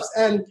cops."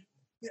 And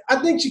I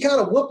think she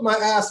kind of whooped my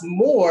ass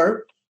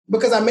more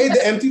because I made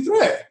the empty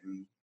threat.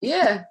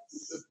 Yeah.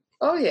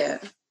 Oh, yeah.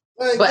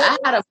 Like, but I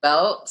had a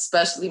belt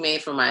specially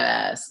made for my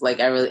ass. Like,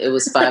 it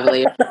was 5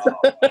 layers.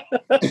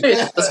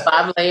 It was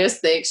 5 layers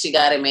thick. She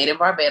got it made in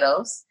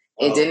Barbados.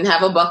 It didn't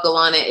have a buckle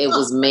on it. It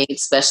was made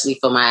specially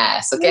for my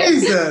ass. Okay.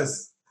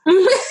 Jesus.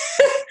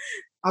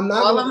 I'm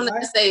not. All I'm going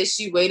to say is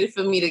she waited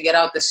for me to get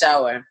out the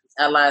shower.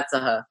 I lied to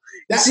her.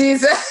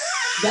 Jesus.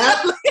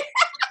 That's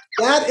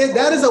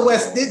a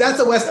West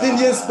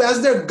Indian. That's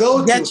their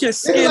go-to. Get your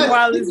skin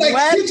while it's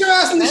wet. Get your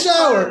ass in the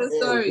shower. That's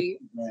story.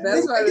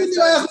 That's why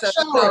the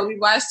story. We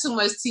watched too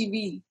much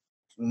TV,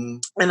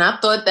 and I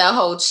thought that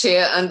whole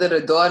chair under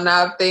the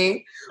doorknob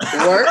thing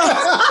worked.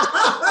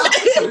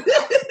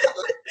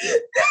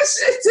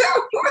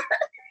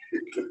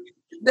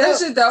 That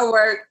shit don't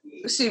work.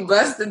 She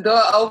bust the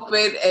door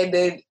open, and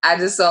then I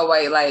just saw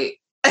white light.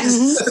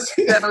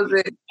 That was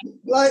it.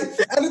 Like,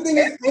 and the thing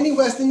is, any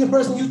West Indian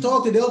person you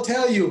talk to, they'll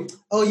tell you,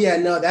 "Oh yeah,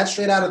 no, that's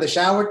straight out of the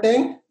shower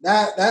thing.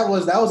 That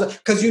was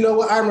because you know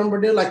what? I remember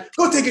they're like,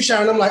 go take a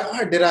shower, and I'm like, all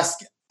right, did I?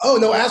 Oh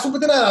no, asshole,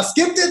 but then I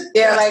skipped it.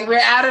 Yeah, like we're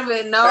out of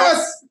it. No,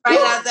 yes. Right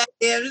out that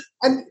damn.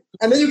 And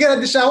then you get out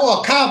the shower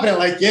all confident,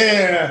 like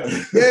yeah,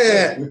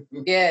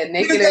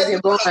 naked as you're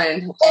born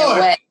and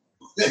wet.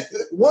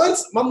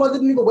 Once my mother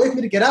didn't even wait for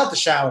me to get out the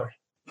shower.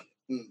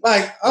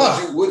 Like,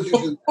 what did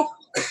you do?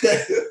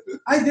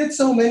 I did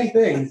so many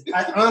things.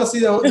 I honestly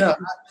don't know.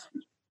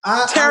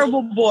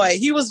 Terrible boy.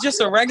 He was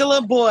just a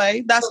regular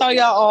boy. That's how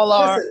y'all all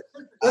are.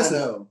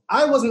 Listen,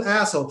 I was an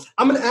asshole.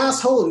 I'm an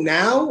asshole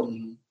now.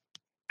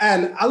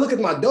 And I look at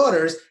my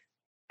daughters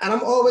and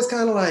I'm always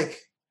kind of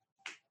like,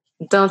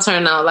 don't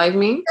turn out like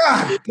me.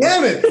 God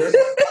damn it.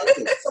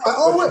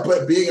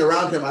 But being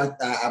around him,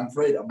 I'm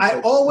afraid. I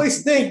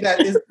always think that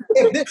if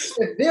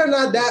they're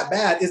not that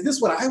bad, is this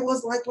what I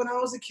was like when I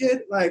was a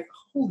kid? Like,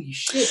 holy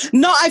shit.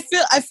 No, I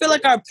feel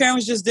like our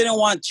parents just didn't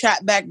want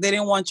chat back. They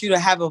didn't want you to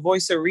have a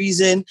voice of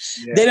reason.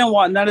 Yeah. They didn't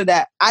want none of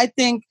that. I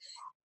think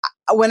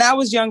when I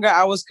was younger,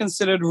 I was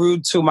considered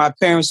rude too. My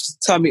parents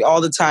tell me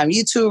all the time,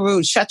 "You too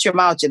rude. Shut your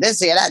mouth. You're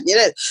this, you're that, you're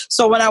this."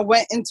 So when I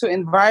went into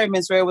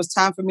environments where it was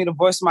time for me to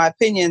voice my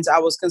opinions, I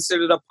was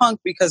considered a punk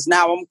because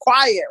now I'm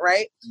quiet,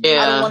 right?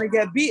 Yeah. I don't want to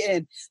get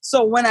beaten.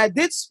 So when I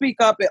did speak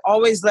up, it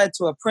always led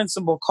to a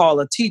principal call,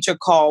 a teacher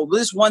call.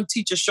 This one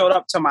teacher showed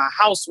up to my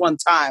house one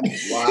time,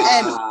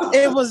 and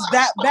it was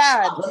that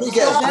bad. Let me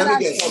guess.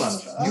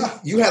 Hold on.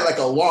 You had like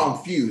a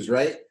long fuse,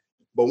 right?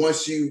 But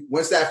once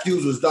that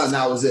fuse was done,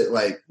 that was it.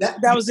 Like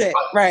that was it,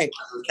 right?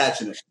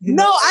 Catching it.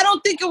 No, I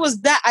don't think it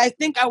was that. I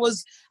think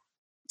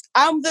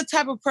I'm the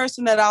type of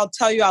person that I'll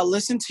tell you, I'll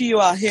listen to you,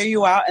 I'll hear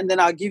you out, and then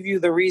I'll give you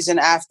the reason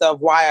after of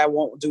why I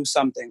won't do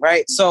something,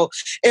 right? So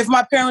if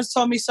my parents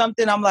told me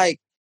something, I'm like,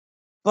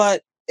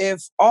 but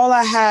if all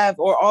I have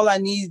or all I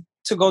need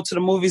to go to the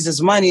movies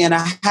is money and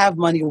I have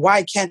money,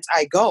 why can't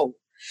I go?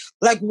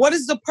 Like, what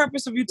is the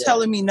purpose of you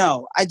telling me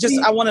no? I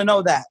want to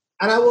know that.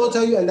 And I will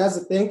tell you, and that's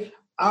the thing.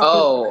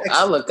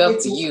 I'll look up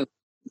to you.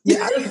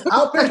 Yeah,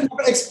 I'll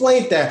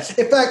explain that.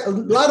 In fact, a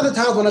lot of the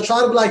times when I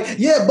try to be like,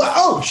 yeah, but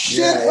I'm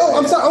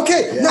sorry,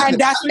 okay. Yeah. And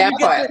that's what you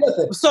get.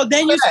 So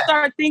then you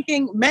start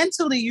thinking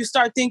mentally,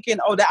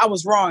 oh, that I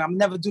was wrong. I'm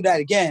never do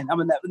that again. I'm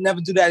gonna never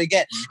do that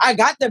again. I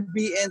got the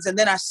beatings, and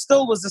then I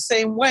still was the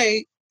same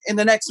way in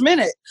the next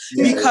minute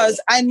because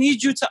I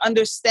need you to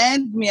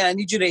understand me and I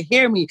need you to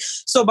hear me.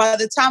 So by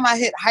the time I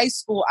hit high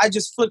school, I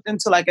just flipped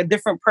into like a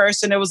different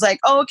person. It was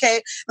like, oh,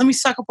 okay, let me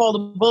suck up all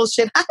the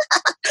bullshit.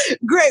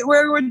 Great,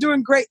 we're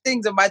doing great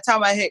things. And by the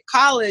time I hit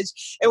college,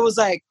 it was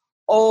like,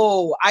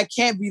 oh, I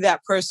can't be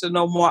that person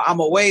no more. I'm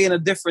away in a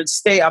different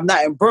state. I'm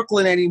not in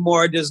Brooklyn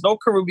anymore. There's no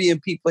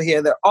Caribbean people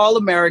here. They're all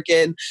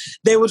American.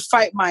 They would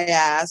fight my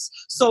ass.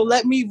 So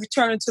let me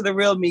return into the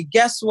real me.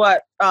 Guess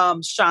what,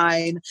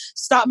 Shine?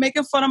 Stop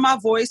making fun of my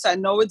voice. I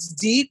know it's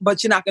deep,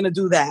 but you're not going to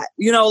do that.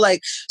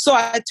 So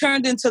I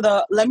turned into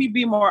let me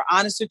be more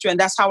honest with you. And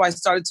that's how I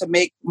started to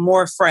make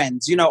more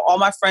friends. All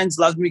my friends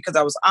loved me because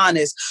I was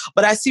honest.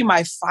 But I see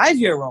my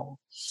 5-year-old.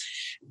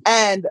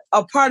 And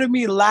a part of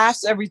me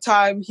laughs every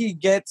time he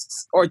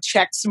gets or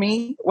checks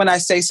me when I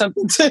say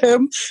something to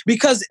him,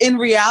 because in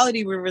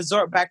reality, we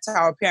resort back to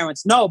our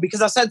parents. No,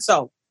 because I said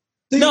so.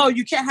 No,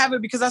 you can't have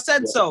it because I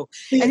said so.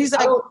 And he's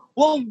like,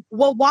 well,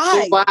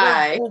 why?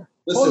 Why?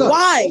 Listen,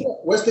 why?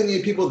 West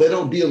Indian people, they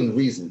don't deal in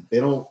reason. They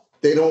don't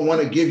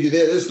want to give you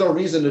there's no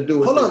reason to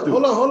do it.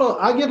 Hold on.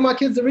 I give my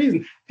kids a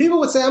reason. People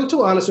would say I'm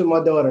too honest with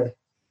my daughter.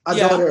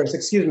 Daughters,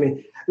 excuse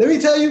me. Let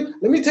me tell you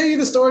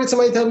the story.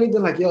 Somebody tell me,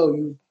 they're like,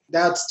 yo,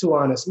 that's too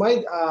honest.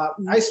 I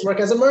used to work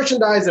as a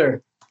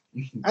merchandiser.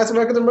 And I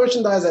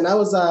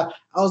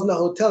was in the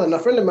hotel, and a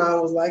friend of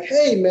mine was like,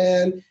 "Hey,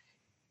 man,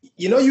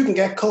 you can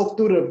get Coke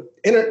through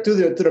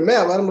the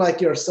mail." And I'm like,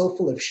 "You're so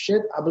full of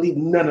shit. I believe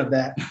none of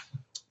that."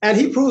 And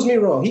he proves me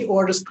wrong. He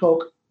orders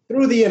Coke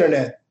through the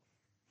internet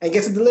and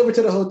gets it delivered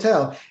to the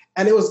hotel.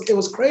 And it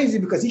was crazy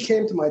because he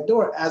came to my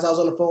door as I was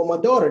on the phone with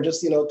my daughter,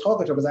 just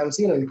talking to her because I haven't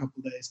seen her in a couple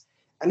of days.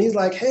 And he's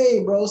like,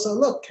 "Hey, bro, so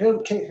look,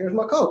 here's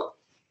my Coke."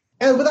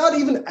 And without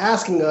even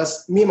asking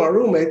us, me and my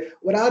roommate,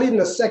 without even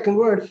a second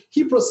word,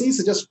 he proceeds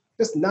to just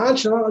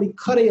nonchalantly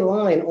cut a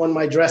line on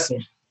my dresser.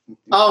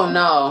 Oh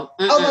no!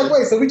 I was like,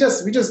 wait, so we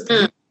just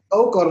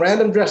Coke on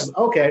random dresses?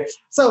 Okay.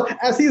 So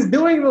as he's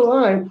doing the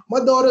line, my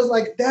daughter's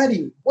like,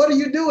 "Daddy, what are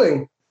you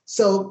doing?"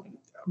 So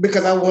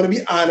because I want to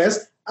be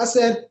honest, I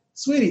said,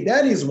 "Sweetie,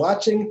 Daddy's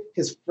watching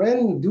his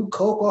friend do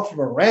Coke off of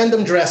a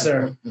random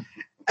dresser,"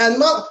 and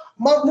my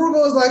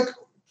roommate was like,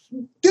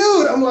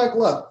 "Dude," I'm like,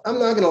 "Look, I'm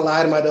not gonna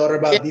lie to my daughter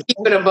about these.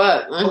 Keep it a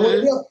buck.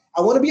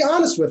 I want to be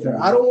honest with her.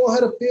 I don't want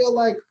her to feel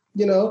like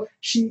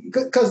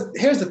because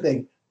here's the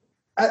thing.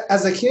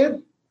 As a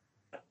kid,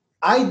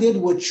 I did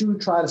what you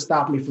try to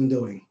stop me from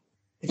doing.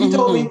 If you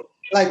told me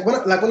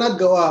when I'd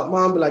go out,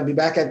 Mom would be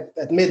back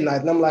at midnight,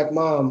 and I'm like,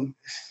 "Mom,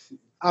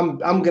 I'm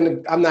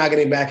not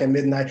getting back at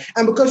midnight."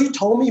 And because you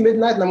told me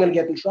midnight and I'm gonna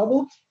get in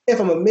trouble, if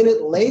I'm a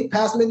minute late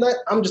past midnight,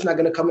 I'm just not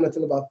gonna come in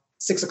until about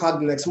 6 o'clock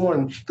the next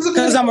morning.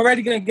 Because I'm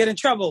already going to get in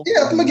trouble.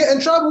 Yeah, if I'm going to get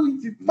in trouble,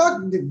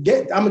 I'm going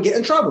to get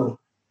in trouble.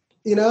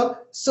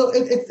 So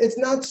it's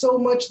not so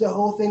much the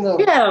whole thing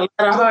of I don't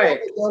want my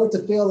daughter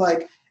to feel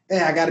like, hey,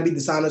 I got to be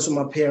dishonest with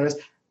my parents.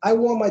 I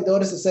want my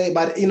daughters to say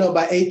by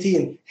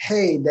 18,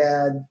 "Hey,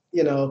 Dad,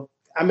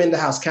 I'm in the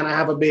house. Can I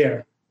have a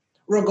beer?"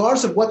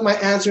 Regardless of what my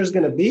answer is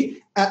going to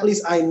be, at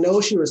least I know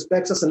she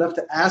respects us enough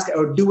to ask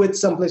or do it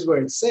someplace where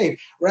it's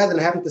safe, rather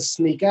than having to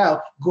sneak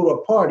out, go to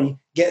a party,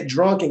 get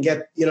drunk, and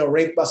get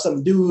raped by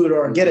some dude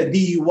or get a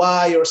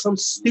DUI or some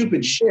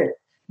stupid shit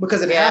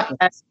because it happens.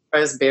 That's the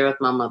first beer with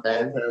my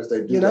mother.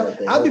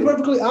 I'll be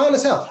perfectly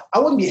honest. Hell, I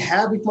wouldn't be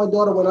happy if my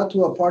daughter went out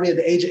to a party at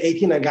the age of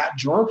 18 and got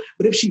drunk.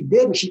 But if she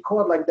did and she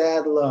called like,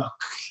 "Dad, look,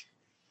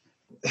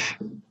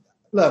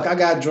 I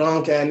got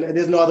drunk and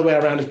there's no other way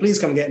around it. Please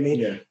come get me."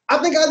 Yeah. I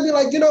think I'd be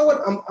like, "You know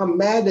what? I'm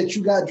mad that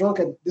you got drunk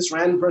at this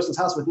random person's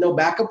house with no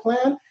backup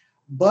plan,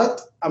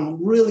 but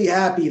I'm really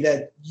happy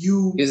that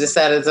you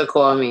decided to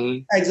call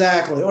me."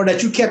 Exactly. Or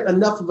that you kept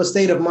enough of a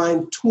state of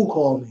mind to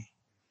call me.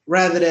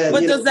 rather than.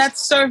 But does that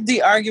serve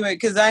the argument?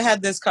 Because I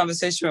had this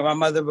conversation with my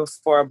mother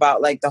before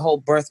about like the whole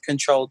birth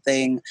control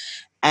thing,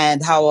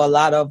 and how a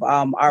lot of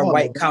our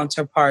white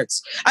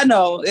counterparts. I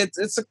know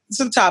it's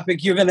a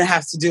topic you're going to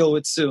have to deal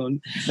with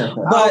soon,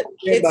 but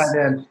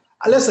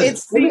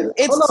listen,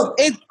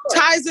 it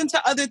ties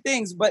into other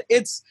things, but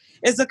it's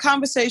a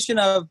conversation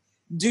of,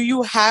 do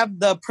you have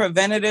the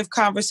preventative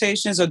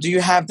conversations or do you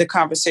have the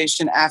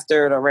conversation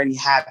after it already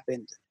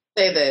happened?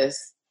 Say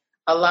this.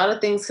 A lot of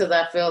things, because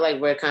I feel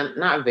like we're kind of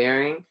not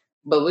varying,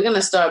 but we're going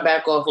to start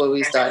back off where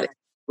we started,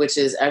 which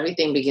is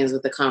everything begins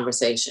with the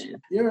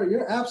conversation.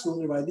 You're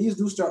absolutely right. These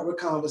do start with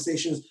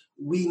conversations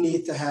we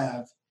need to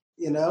have,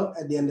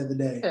 at the end of the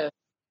day. Yeah.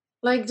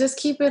 Like, just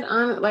keep it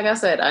on. Like I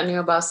said, I knew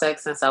about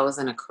sex since I was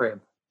in a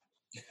crib.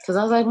 Because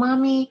I was like,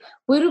 Mommy,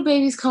 where do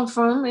babies come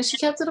from? And she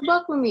kept it a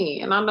buck with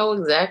me. And I know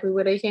exactly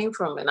where they came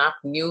from. And I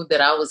knew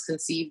that I was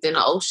conceived in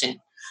the ocean.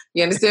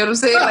 You understand what I'm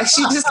saying? Like,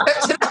 she just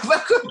kept it a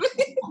buck with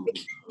me.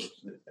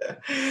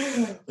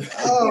 You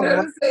know what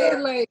I'm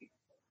saying? Like,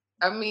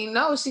 I mean,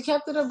 no, she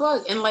kept it a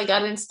buck. And like, I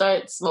didn't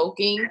start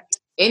smoking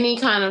any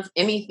kind of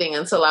anything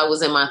until I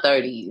was in my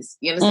 30s.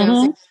 You understand what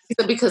I'm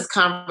saying? Because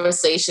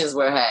conversations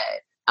were had.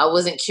 I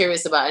wasn't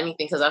curious about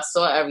anything because I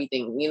saw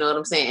everything. You know what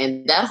I'm saying?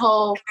 And that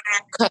whole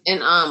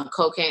cutting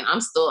cocaine, I'm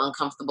still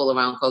uncomfortable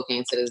around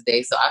cocaine to this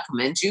day. So I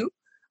commend you.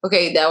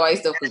 Okay, that way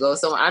stuff could go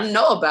somewhere. I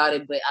know about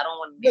it, but I don't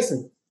want to.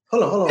 Listen,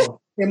 hold on.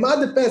 In my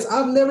defense,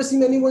 I've never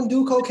seen anyone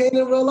do cocaine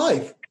in real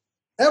life.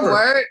 Ever.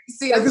 Word?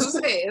 See, like, that's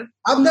what I'm saying.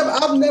 I've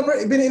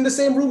never been in the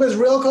same room as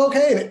real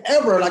cocaine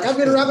ever. Like, I've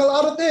been around a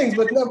lot of things,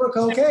 but never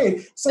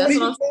cocaine. So that's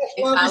what I'm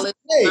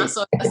saying. I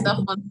saw that stuff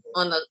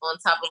on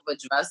top of a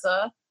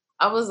dresser.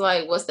 I was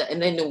like, what's that? And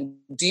then,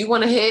 do you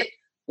want to hit?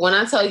 When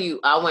I tell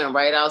you, I went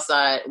right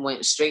outside,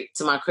 went straight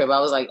to my crib. I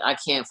was like, I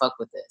can't fuck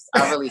with this.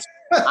 I'm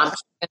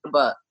kicking the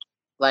butt.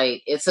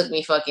 Like, it took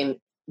me fucking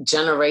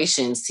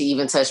generations to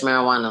even touch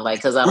marijuana. Like,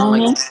 because I don't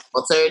like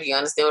altered. You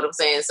understand what I'm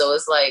saying? So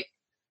it's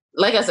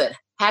like I said,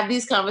 have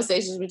these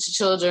conversations with your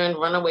children.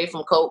 Run away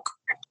from coke.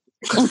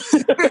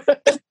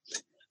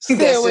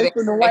 Stay away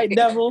from the white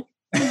devil.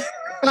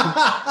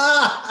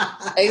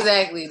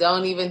 Exactly.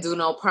 Don't even do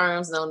no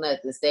perms, no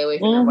nothing. Stay away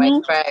from the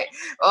white crack.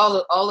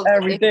 All of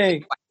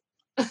everything.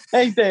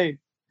 Everything.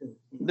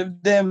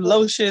 Them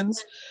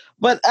lotions.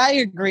 But I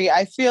agree.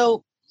 I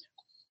feel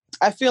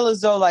as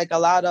though like a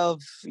lot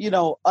of,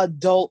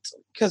 adult,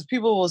 because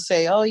people will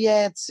say, oh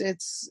yeah,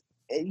 it's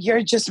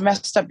you're just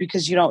messed up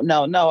because you don't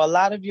know. No, a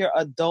lot of your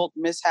adult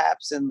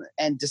mishaps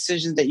and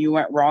decisions that you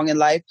went wrong in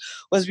life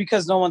was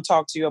because no one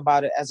talked to you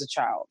about it as a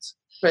child.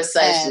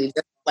 Precisely.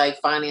 Just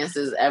like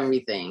finances,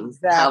 everything.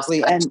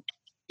 Exactly. And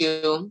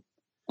you.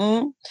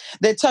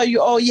 They tell you,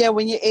 oh yeah,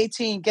 when you're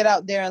 18, get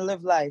out there and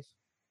live life.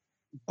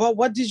 But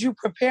what did you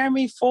prepare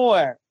me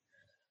for?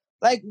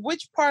 Like,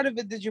 which part of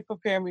it did you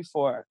prepare me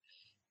for?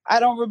 I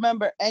don't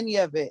remember any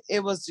of it.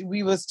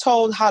 We was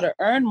told how to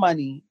earn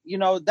money.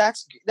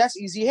 That's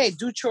easy. Hey,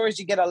 do chores,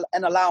 you get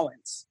an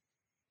allowance.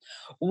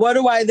 What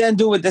do I then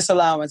do with this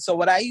allowance? So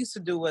what I used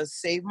to do was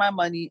save my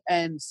money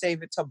and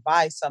save it to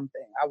buy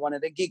something. I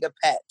wanted a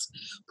Gigapet,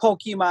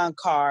 Pokemon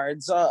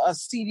cards, a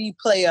CD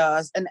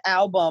player, an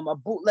album, a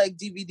bootleg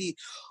DVD.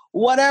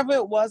 Whatever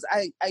it was,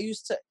 I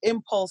used to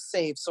impulse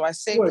save. So I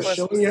saved. You are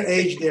showing your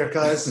age there,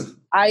 cuz.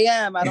 I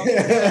am. I don't.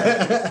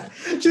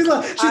 She's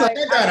like, I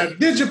got a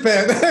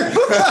Digipet.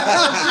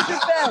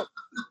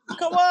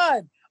 Come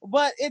on.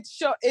 But it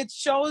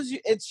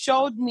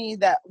showed me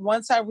that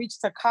once I reached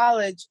to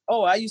college,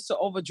 I used to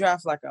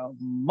overdraft like a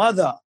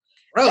mother.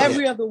 Really?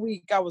 Every other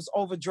week I was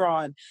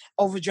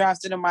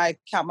overdrafted in my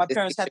account. My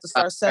parents had to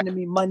start sending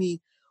me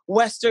money,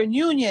 Western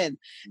Union.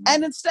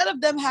 And instead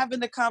of them having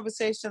the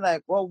conversation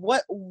like, well,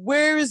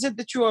 where is it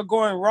that you are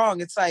going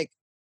wrong? It's like,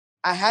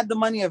 I had the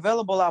money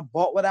available. I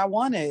bought what I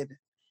wanted.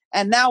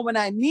 And now when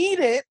I need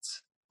it,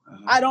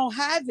 I don't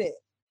have it.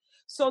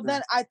 So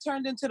then I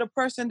turned into the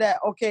person that,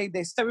 okay,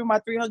 they sent me my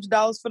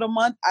 $300 for the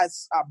month. I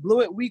blew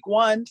it week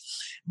 1.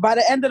 By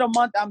the end of the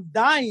month, I'm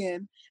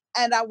dying.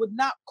 And I would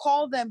not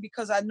call them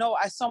because I know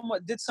I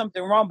somewhat did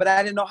something wrong, but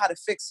I didn't know how to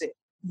fix it.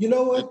 You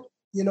know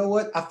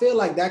what? I feel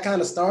like that kind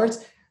of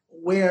starts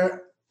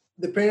where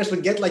the parents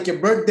would get like your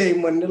birthday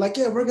money. They're like,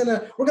 yeah, we're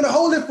gonna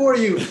hold it for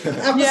you.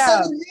 After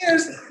 7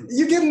 years,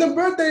 you give them the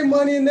birthday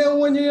money, and then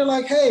when you're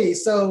like, hey,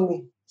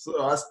 So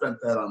I spent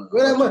that on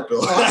the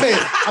bill.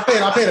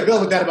 I paid a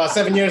bill with that about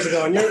 7 years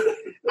ago. And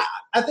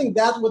I think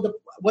that's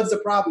what's the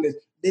problem is.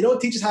 They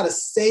don't teach us how to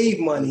save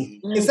money.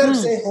 Mm-hmm. Instead of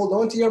saying, hold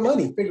on to your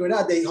money, figure it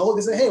out. They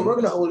say, hey, we're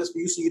going to hold this for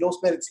you so you don't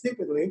spend it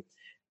stupidly.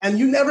 And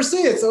you never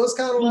see it. So it's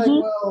kind of like,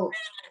 well,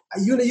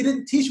 you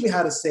didn't teach me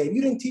how to save.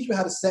 You didn't teach me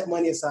how to set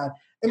money aside.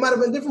 It might have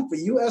been different for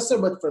you, Esther,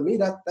 but for me,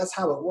 that's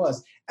how it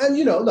was. And,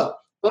 look,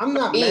 I'm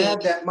not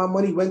mad that my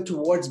money went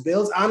towards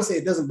bills. Honestly,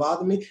 it doesn't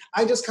bother me.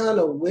 I just kind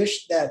of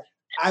wish that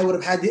I would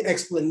have had the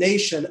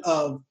explanation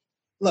of,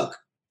 look,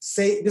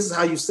 this is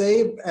how you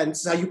save and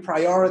this is how you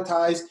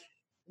prioritize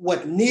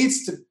what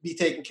needs to be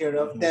taken care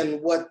of than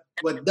what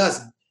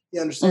doesn't. You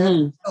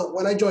understand? So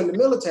when I joined the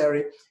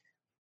military,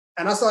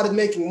 and I started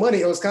making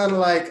money. It was kind of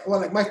like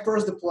my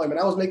first deployment.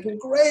 I was making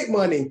great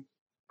money.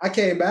 I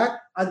came back.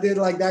 I did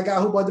like that guy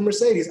who bought the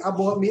Mercedes. I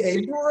bought me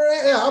I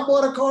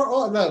bought a car,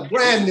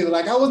 brand new.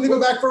 Like I wasn't even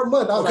back for a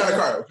month. I was what kind of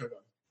car?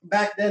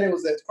 Back then it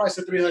was a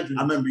Chrysler 300.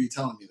 I remember you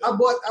telling me that. I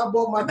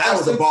bought my. That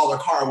was a baller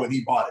car when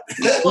he bought it.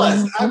 It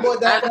was. I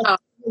bought that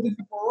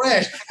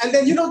rash. And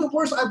then the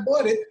worst, I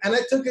bought it and I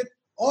took it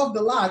off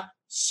the lot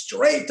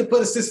straight to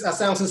put a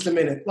sound system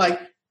in it. Like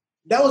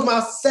that was my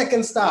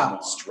second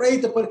stop,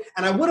 straight to put it.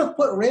 And I would have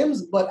put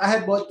rims, but I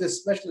had bought this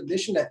special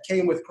edition that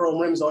came with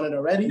chrome rims on it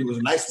already. It was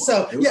a nice one.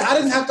 So I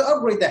didn't have to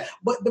upgrade that.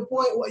 But the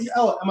point was,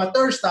 and my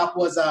third stop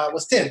was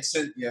tints.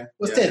 Tints. Yeah.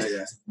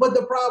 But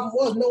the problem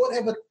was no one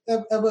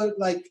ever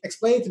like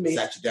explained to me.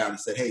 Sat you down and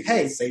said,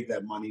 hey, save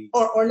that money.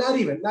 Or not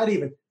even.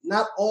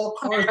 Not all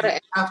cars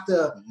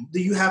do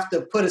you have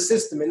to put a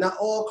system in. Not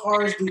all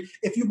cars do.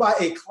 If you buy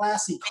a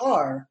classy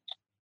car,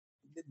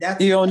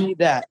 you don't need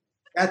that.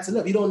 That's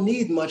enough. You don't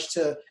need much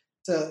to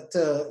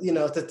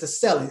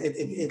sell it.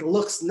 It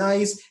looks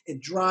nice.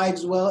 It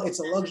drives well. It's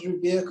a luxury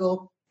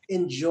vehicle.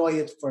 Enjoy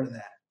it for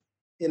that.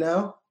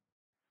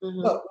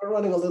 Mm-hmm. But we're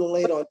running a little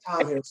late on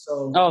time here,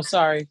 so. Oh,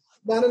 sorry.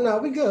 No.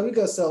 We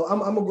good. So I'm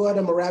gonna go ahead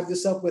and wrap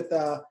this up with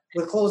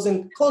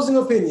closing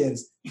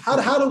opinions.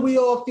 How do we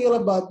all feel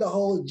about the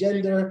whole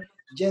gender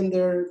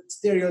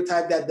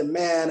stereotype that the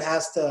man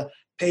has to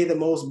pay the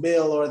most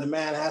bill or the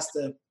man has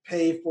to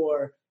pay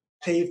for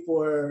the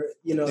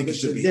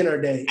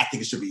dinner date? I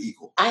think it should be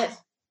equal.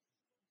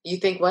 You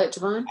think what,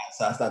 Javon?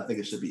 So I think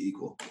it should be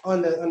equal.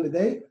 On the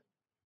date?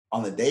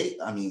 On the date,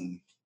 I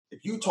mean,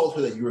 if you told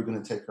her that you were going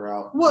to take her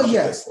out, well,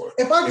 yes.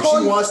 If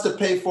she wants to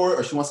pay for it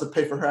or she wants to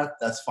pay for her,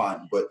 that's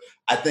fine. But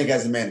I think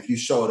as a man, if you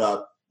showed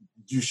up,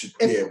 you should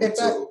be able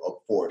to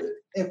afford it.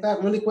 In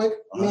fact, really quick,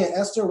 me and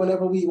Esther, when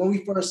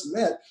we first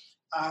met,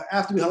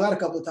 after we hung out a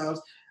couple of times,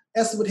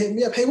 Esther would hit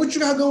me up, hey, what you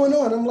got going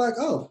on? I'm like,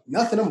 oh,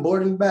 nothing. I'm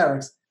bored in the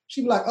barracks.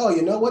 She'd be like, oh,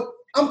 you know what?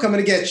 I'm coming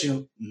to get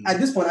you. Mm-hmm. At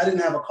this point, I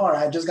didn't have a car.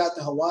 I just got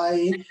to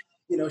Hawaii.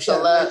 She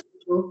had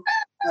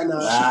and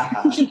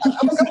I'm going to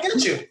come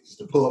get you. Just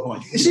to pull up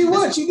on you. She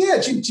would. She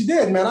did. She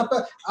did, man.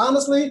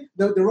 Honestly,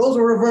 the roles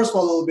were reversed for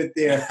a little bit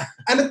there.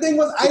 And the thing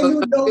was, I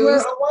knew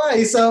nowhere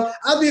Hawaii. So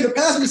I'd be in the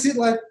passenger seat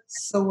like,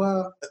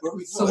 where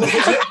we going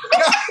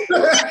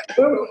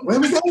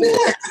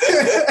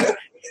next?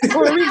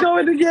 Where are we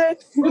going again?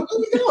 Where are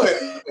we going?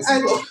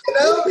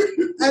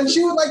 And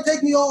she would like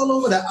take me all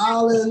over the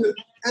island.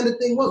 And the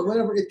thing was,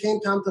 whenever it came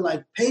time to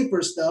like pay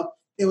for stuff,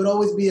 it would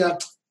always be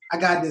I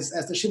got this.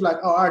 Esther. She'd be like,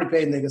 oh, I already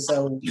paid, nigga.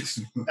 So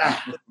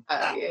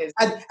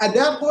at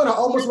that point, I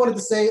almost wanted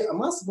to say,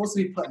 am I supposed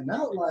to be putting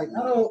out? Like,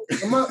 like,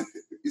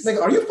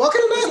 are you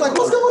fucking tonight? Like,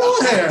 what's going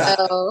on here?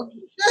 No.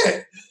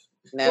 Yeah.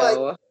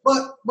 No.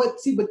 But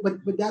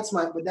that's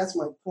my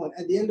point.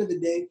 At the end of the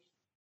day,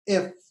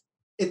 if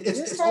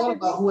it's all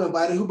about who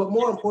invited who, but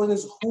more important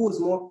is who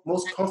is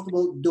most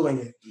comfortable doing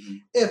it. Mm-hmm.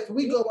 If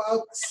we go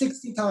out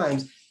 60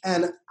 times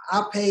and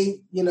I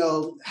pay,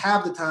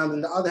 half the time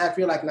and the other half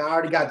you're like, nah, I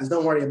already got this.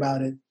 Don't worry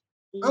about it.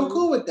 Mm-hmm. I'm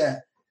cool with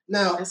that.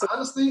 Now,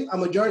 honestly, a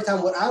majority of the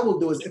time what I will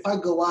do is if I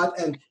go out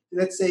and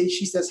let's say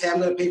she says, hey, I'm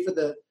going to pay for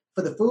the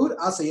food.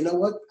 I'll say, you know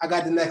what? I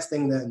got the next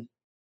thing then.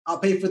 I'll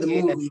pay for the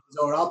movies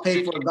or I'll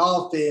pay for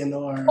golfing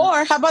or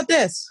how about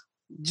this?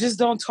 Just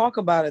don't talk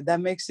about it.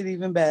 That makes it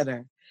even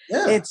better.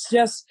 Yeah. It's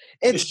just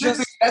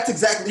that's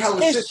exactly how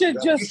it should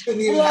just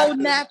flow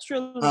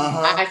naturally.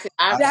 I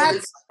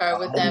concur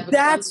with that.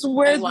 That's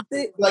where like,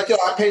 yo,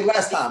 I paid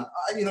last time.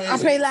 I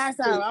paid last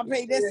time. I'll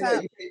pay this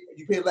time.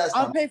 You paid last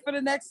time. I'll pay for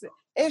the next.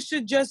 It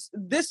should just.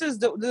 This is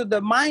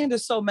the mind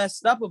is so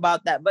messed up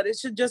about that, but it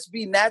should just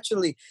be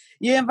naturally.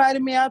 You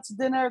invited me out to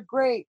dinner,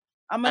 great.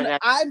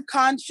 I'm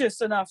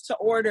conscious enough to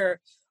order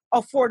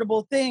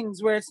affordable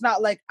things where it's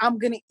not like I'm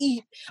gonna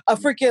eat a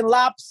freaking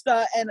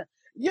lobster and.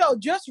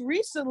 Just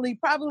recently,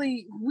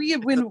 probably we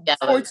have been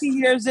 14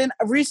 years in.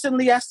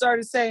 Recently, I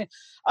started saying,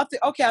 I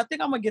think I'm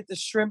going to get the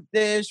shrimp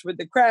dish with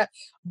the crab.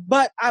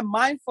 But I'm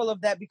mindful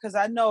of that because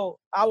I know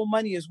our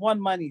money is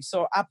one money.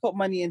 So I put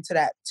money into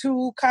that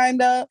too,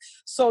 kind of.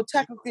 So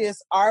technically,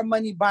 it's our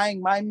money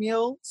buying my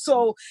meal.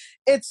 So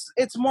it's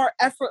more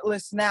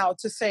effortless now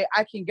to say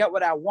I can get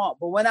what I want.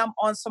 But when I'm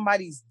on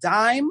somebody's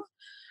dime,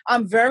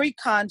 I'm very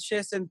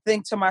conscious and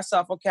think to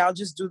myself, okay, I'll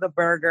just do the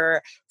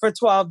burger for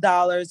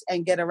 $12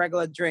 and get a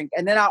regular drink.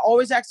 And then I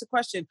always ask the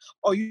question,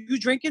 oh, you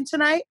drinking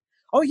tonight?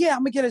 Oh, yeah,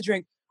 I'm going to get a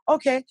drink.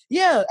 Okay,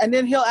 yeah. And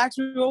then he'll ask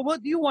me, well,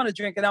 what do you want to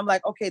drink? And I'm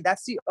like, okay,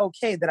 that's the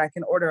okay that I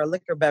can order a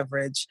liquor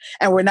beverage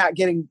and we're not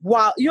getting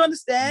wild. You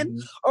understand?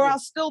 Mm-hmm. Or I'll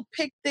still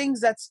pick things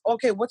that's,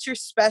 okay, what's your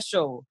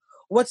special?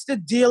 What's the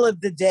deal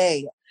of the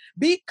day?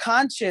 Be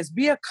conscious.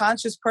 Be a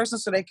conscious person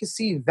so they can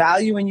see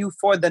value in you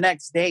for the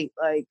next date.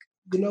 Like,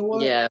 you know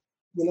what? Yeah.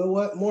 You know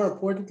what? More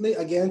importantly,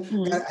 again,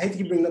 I hate to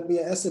keep bringing up me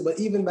and Esther, but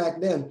even back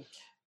then,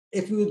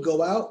 if we would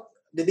go out,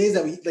 the days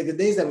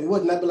that we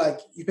wouldn't, I'd be like,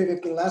 you paid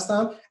 15 last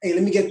time. Hey,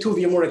 let me get 2 of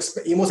your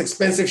most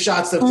expensive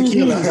shots of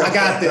tequila. I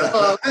got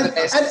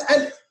this.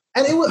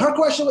 And it was her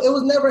question. It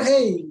was never,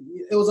 hey.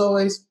 It was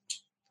always,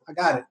 I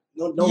got it.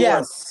 No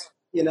yes.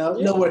 You know,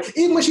 no worries.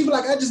 Even when she be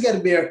like, I just get a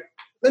beer.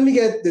 Let me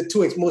get the 2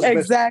 most expensive.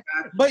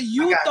 Exactly. But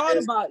you thought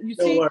about, you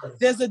see,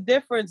 there's a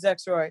difference,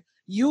 X-Roy.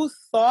 You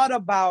thought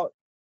about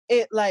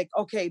it like,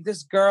 okay,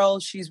 this girl,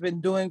 she's been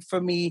doing for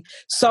me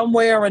some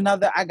way or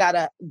another. I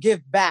gotta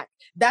give back.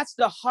 That's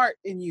the heart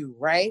in you,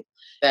 right?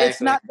 Exactly.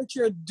 It's not that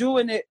you're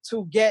doing it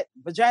to get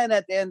vagina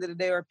at the end of the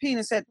day or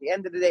penis at the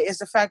end of the day. It's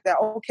the fact that,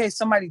 okay,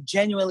 somebody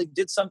genuinely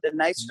did something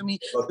nice for me.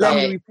 Let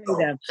me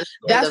repay them.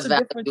 That's the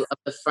value difference of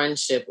the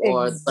friendship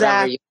or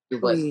whatever you do.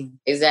 But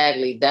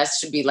exactly. That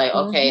should be like,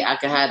 okay, I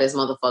can have this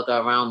motherfucker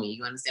around me.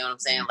 You understand what I'm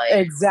saying? Like,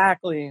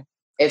 exactly.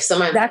 If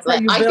somebody, that's how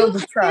you build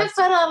the trust.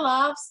 For the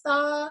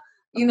lobster?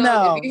 You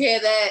know, if you hear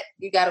that,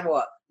 you gotta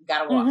walk. You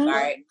gotta walk. All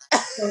right.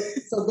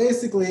 So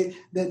basically,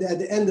 at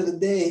the end of the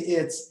day,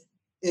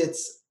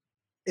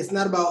 it's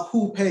not about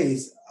who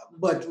pays,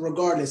 but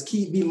regardless,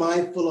 be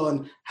mindful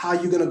on how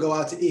you're gonna go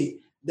out to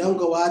eat. Don't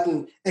go out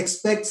and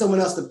expect someone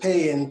else to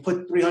pay and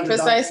put $300.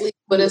 Precisely.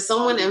 But if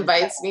someone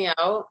invites me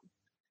out,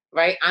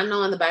 right, I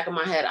know in the back of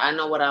my head, I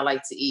know what I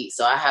like to eat,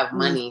 so I have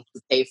money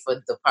to pay for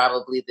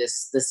the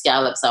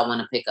scallops I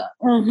want to pick up,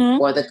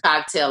 or the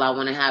cocktail I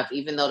want to have,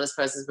 even though this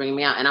person's bringing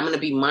me out, and I'm going to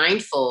be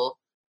mindful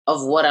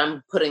of what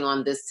I'm putting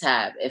on this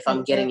tab if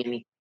I'm getting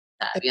any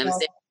tab. You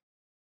understand?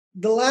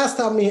 The last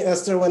time me and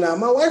Esther went out,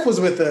 my wife was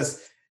with us.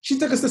 She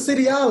took us to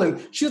City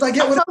Island. She was like,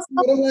 "Get whatever."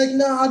 I'm like,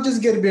 "No, I'll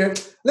just get a beer."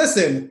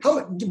 Listen,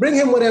 bring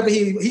him whatever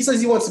he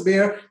says he wants a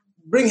beer.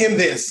 Bring him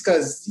this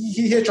because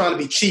he here trying to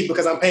be cheap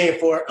because I'm paying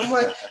for it. I'm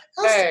like,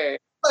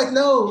 like,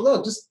 no,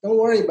 look, just don't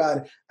worry about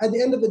it. At the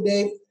end of the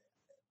day,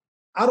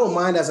 I don't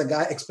mind as a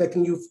guy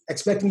expecting you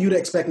to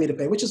expect me to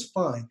pay, which is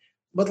fine.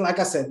 But like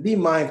I said, be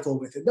mindful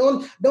with it.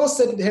 Don't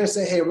sit here and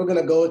say, "Hey, we're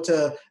gonna go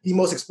to the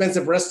most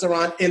expensive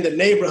restaurant in the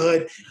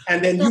neighborhood,"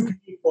 and then you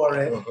pay for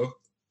it.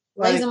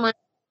 Like,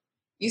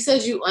 you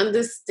said you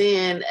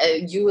understand.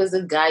 You as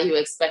a guy, you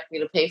expect me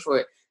to pay for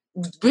it.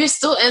 We're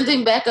still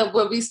ending back up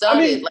where we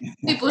started.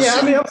 People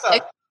shouldn't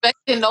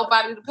expecting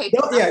nobody to pay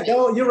for it.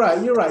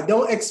 You're right.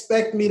 Don't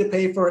expect me to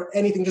pay for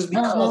anything just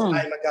because I'm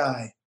a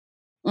guy.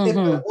 If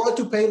I want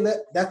to pay,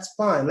 that's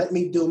fine. Let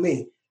me do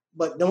me.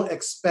 But don't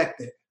expect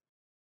it.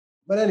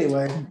 But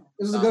anyway,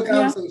 this was a good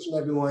conversation,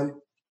 everyone.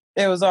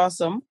 It was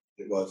awesome.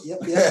 It was.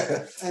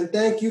 Yep. And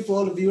thank you for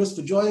all the viewers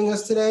for joining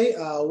us today.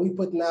 We're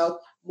putting out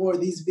more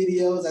of these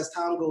videos as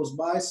time goes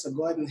by. So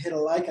go ahead and hit a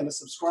like and a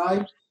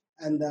subscribe.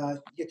 And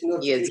get to know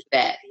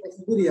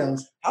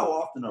videos. How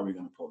often are we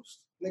going to post?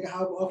 Nigga,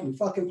 how often we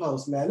fucking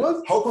post, man?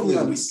 Hopefully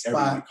every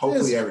week.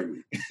 Hopefully every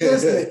week.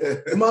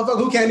 The motherfucker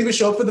who can't even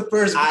show up for the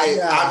first week.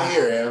 I'm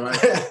here,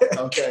 right?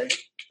 Okay.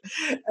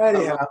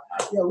 Anyhow,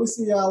 we'll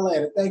see y'all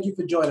later. Thank you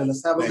for joining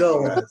us. Have a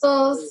good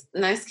one.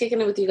 Nice kicking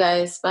it with you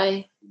guys.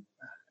 Bye.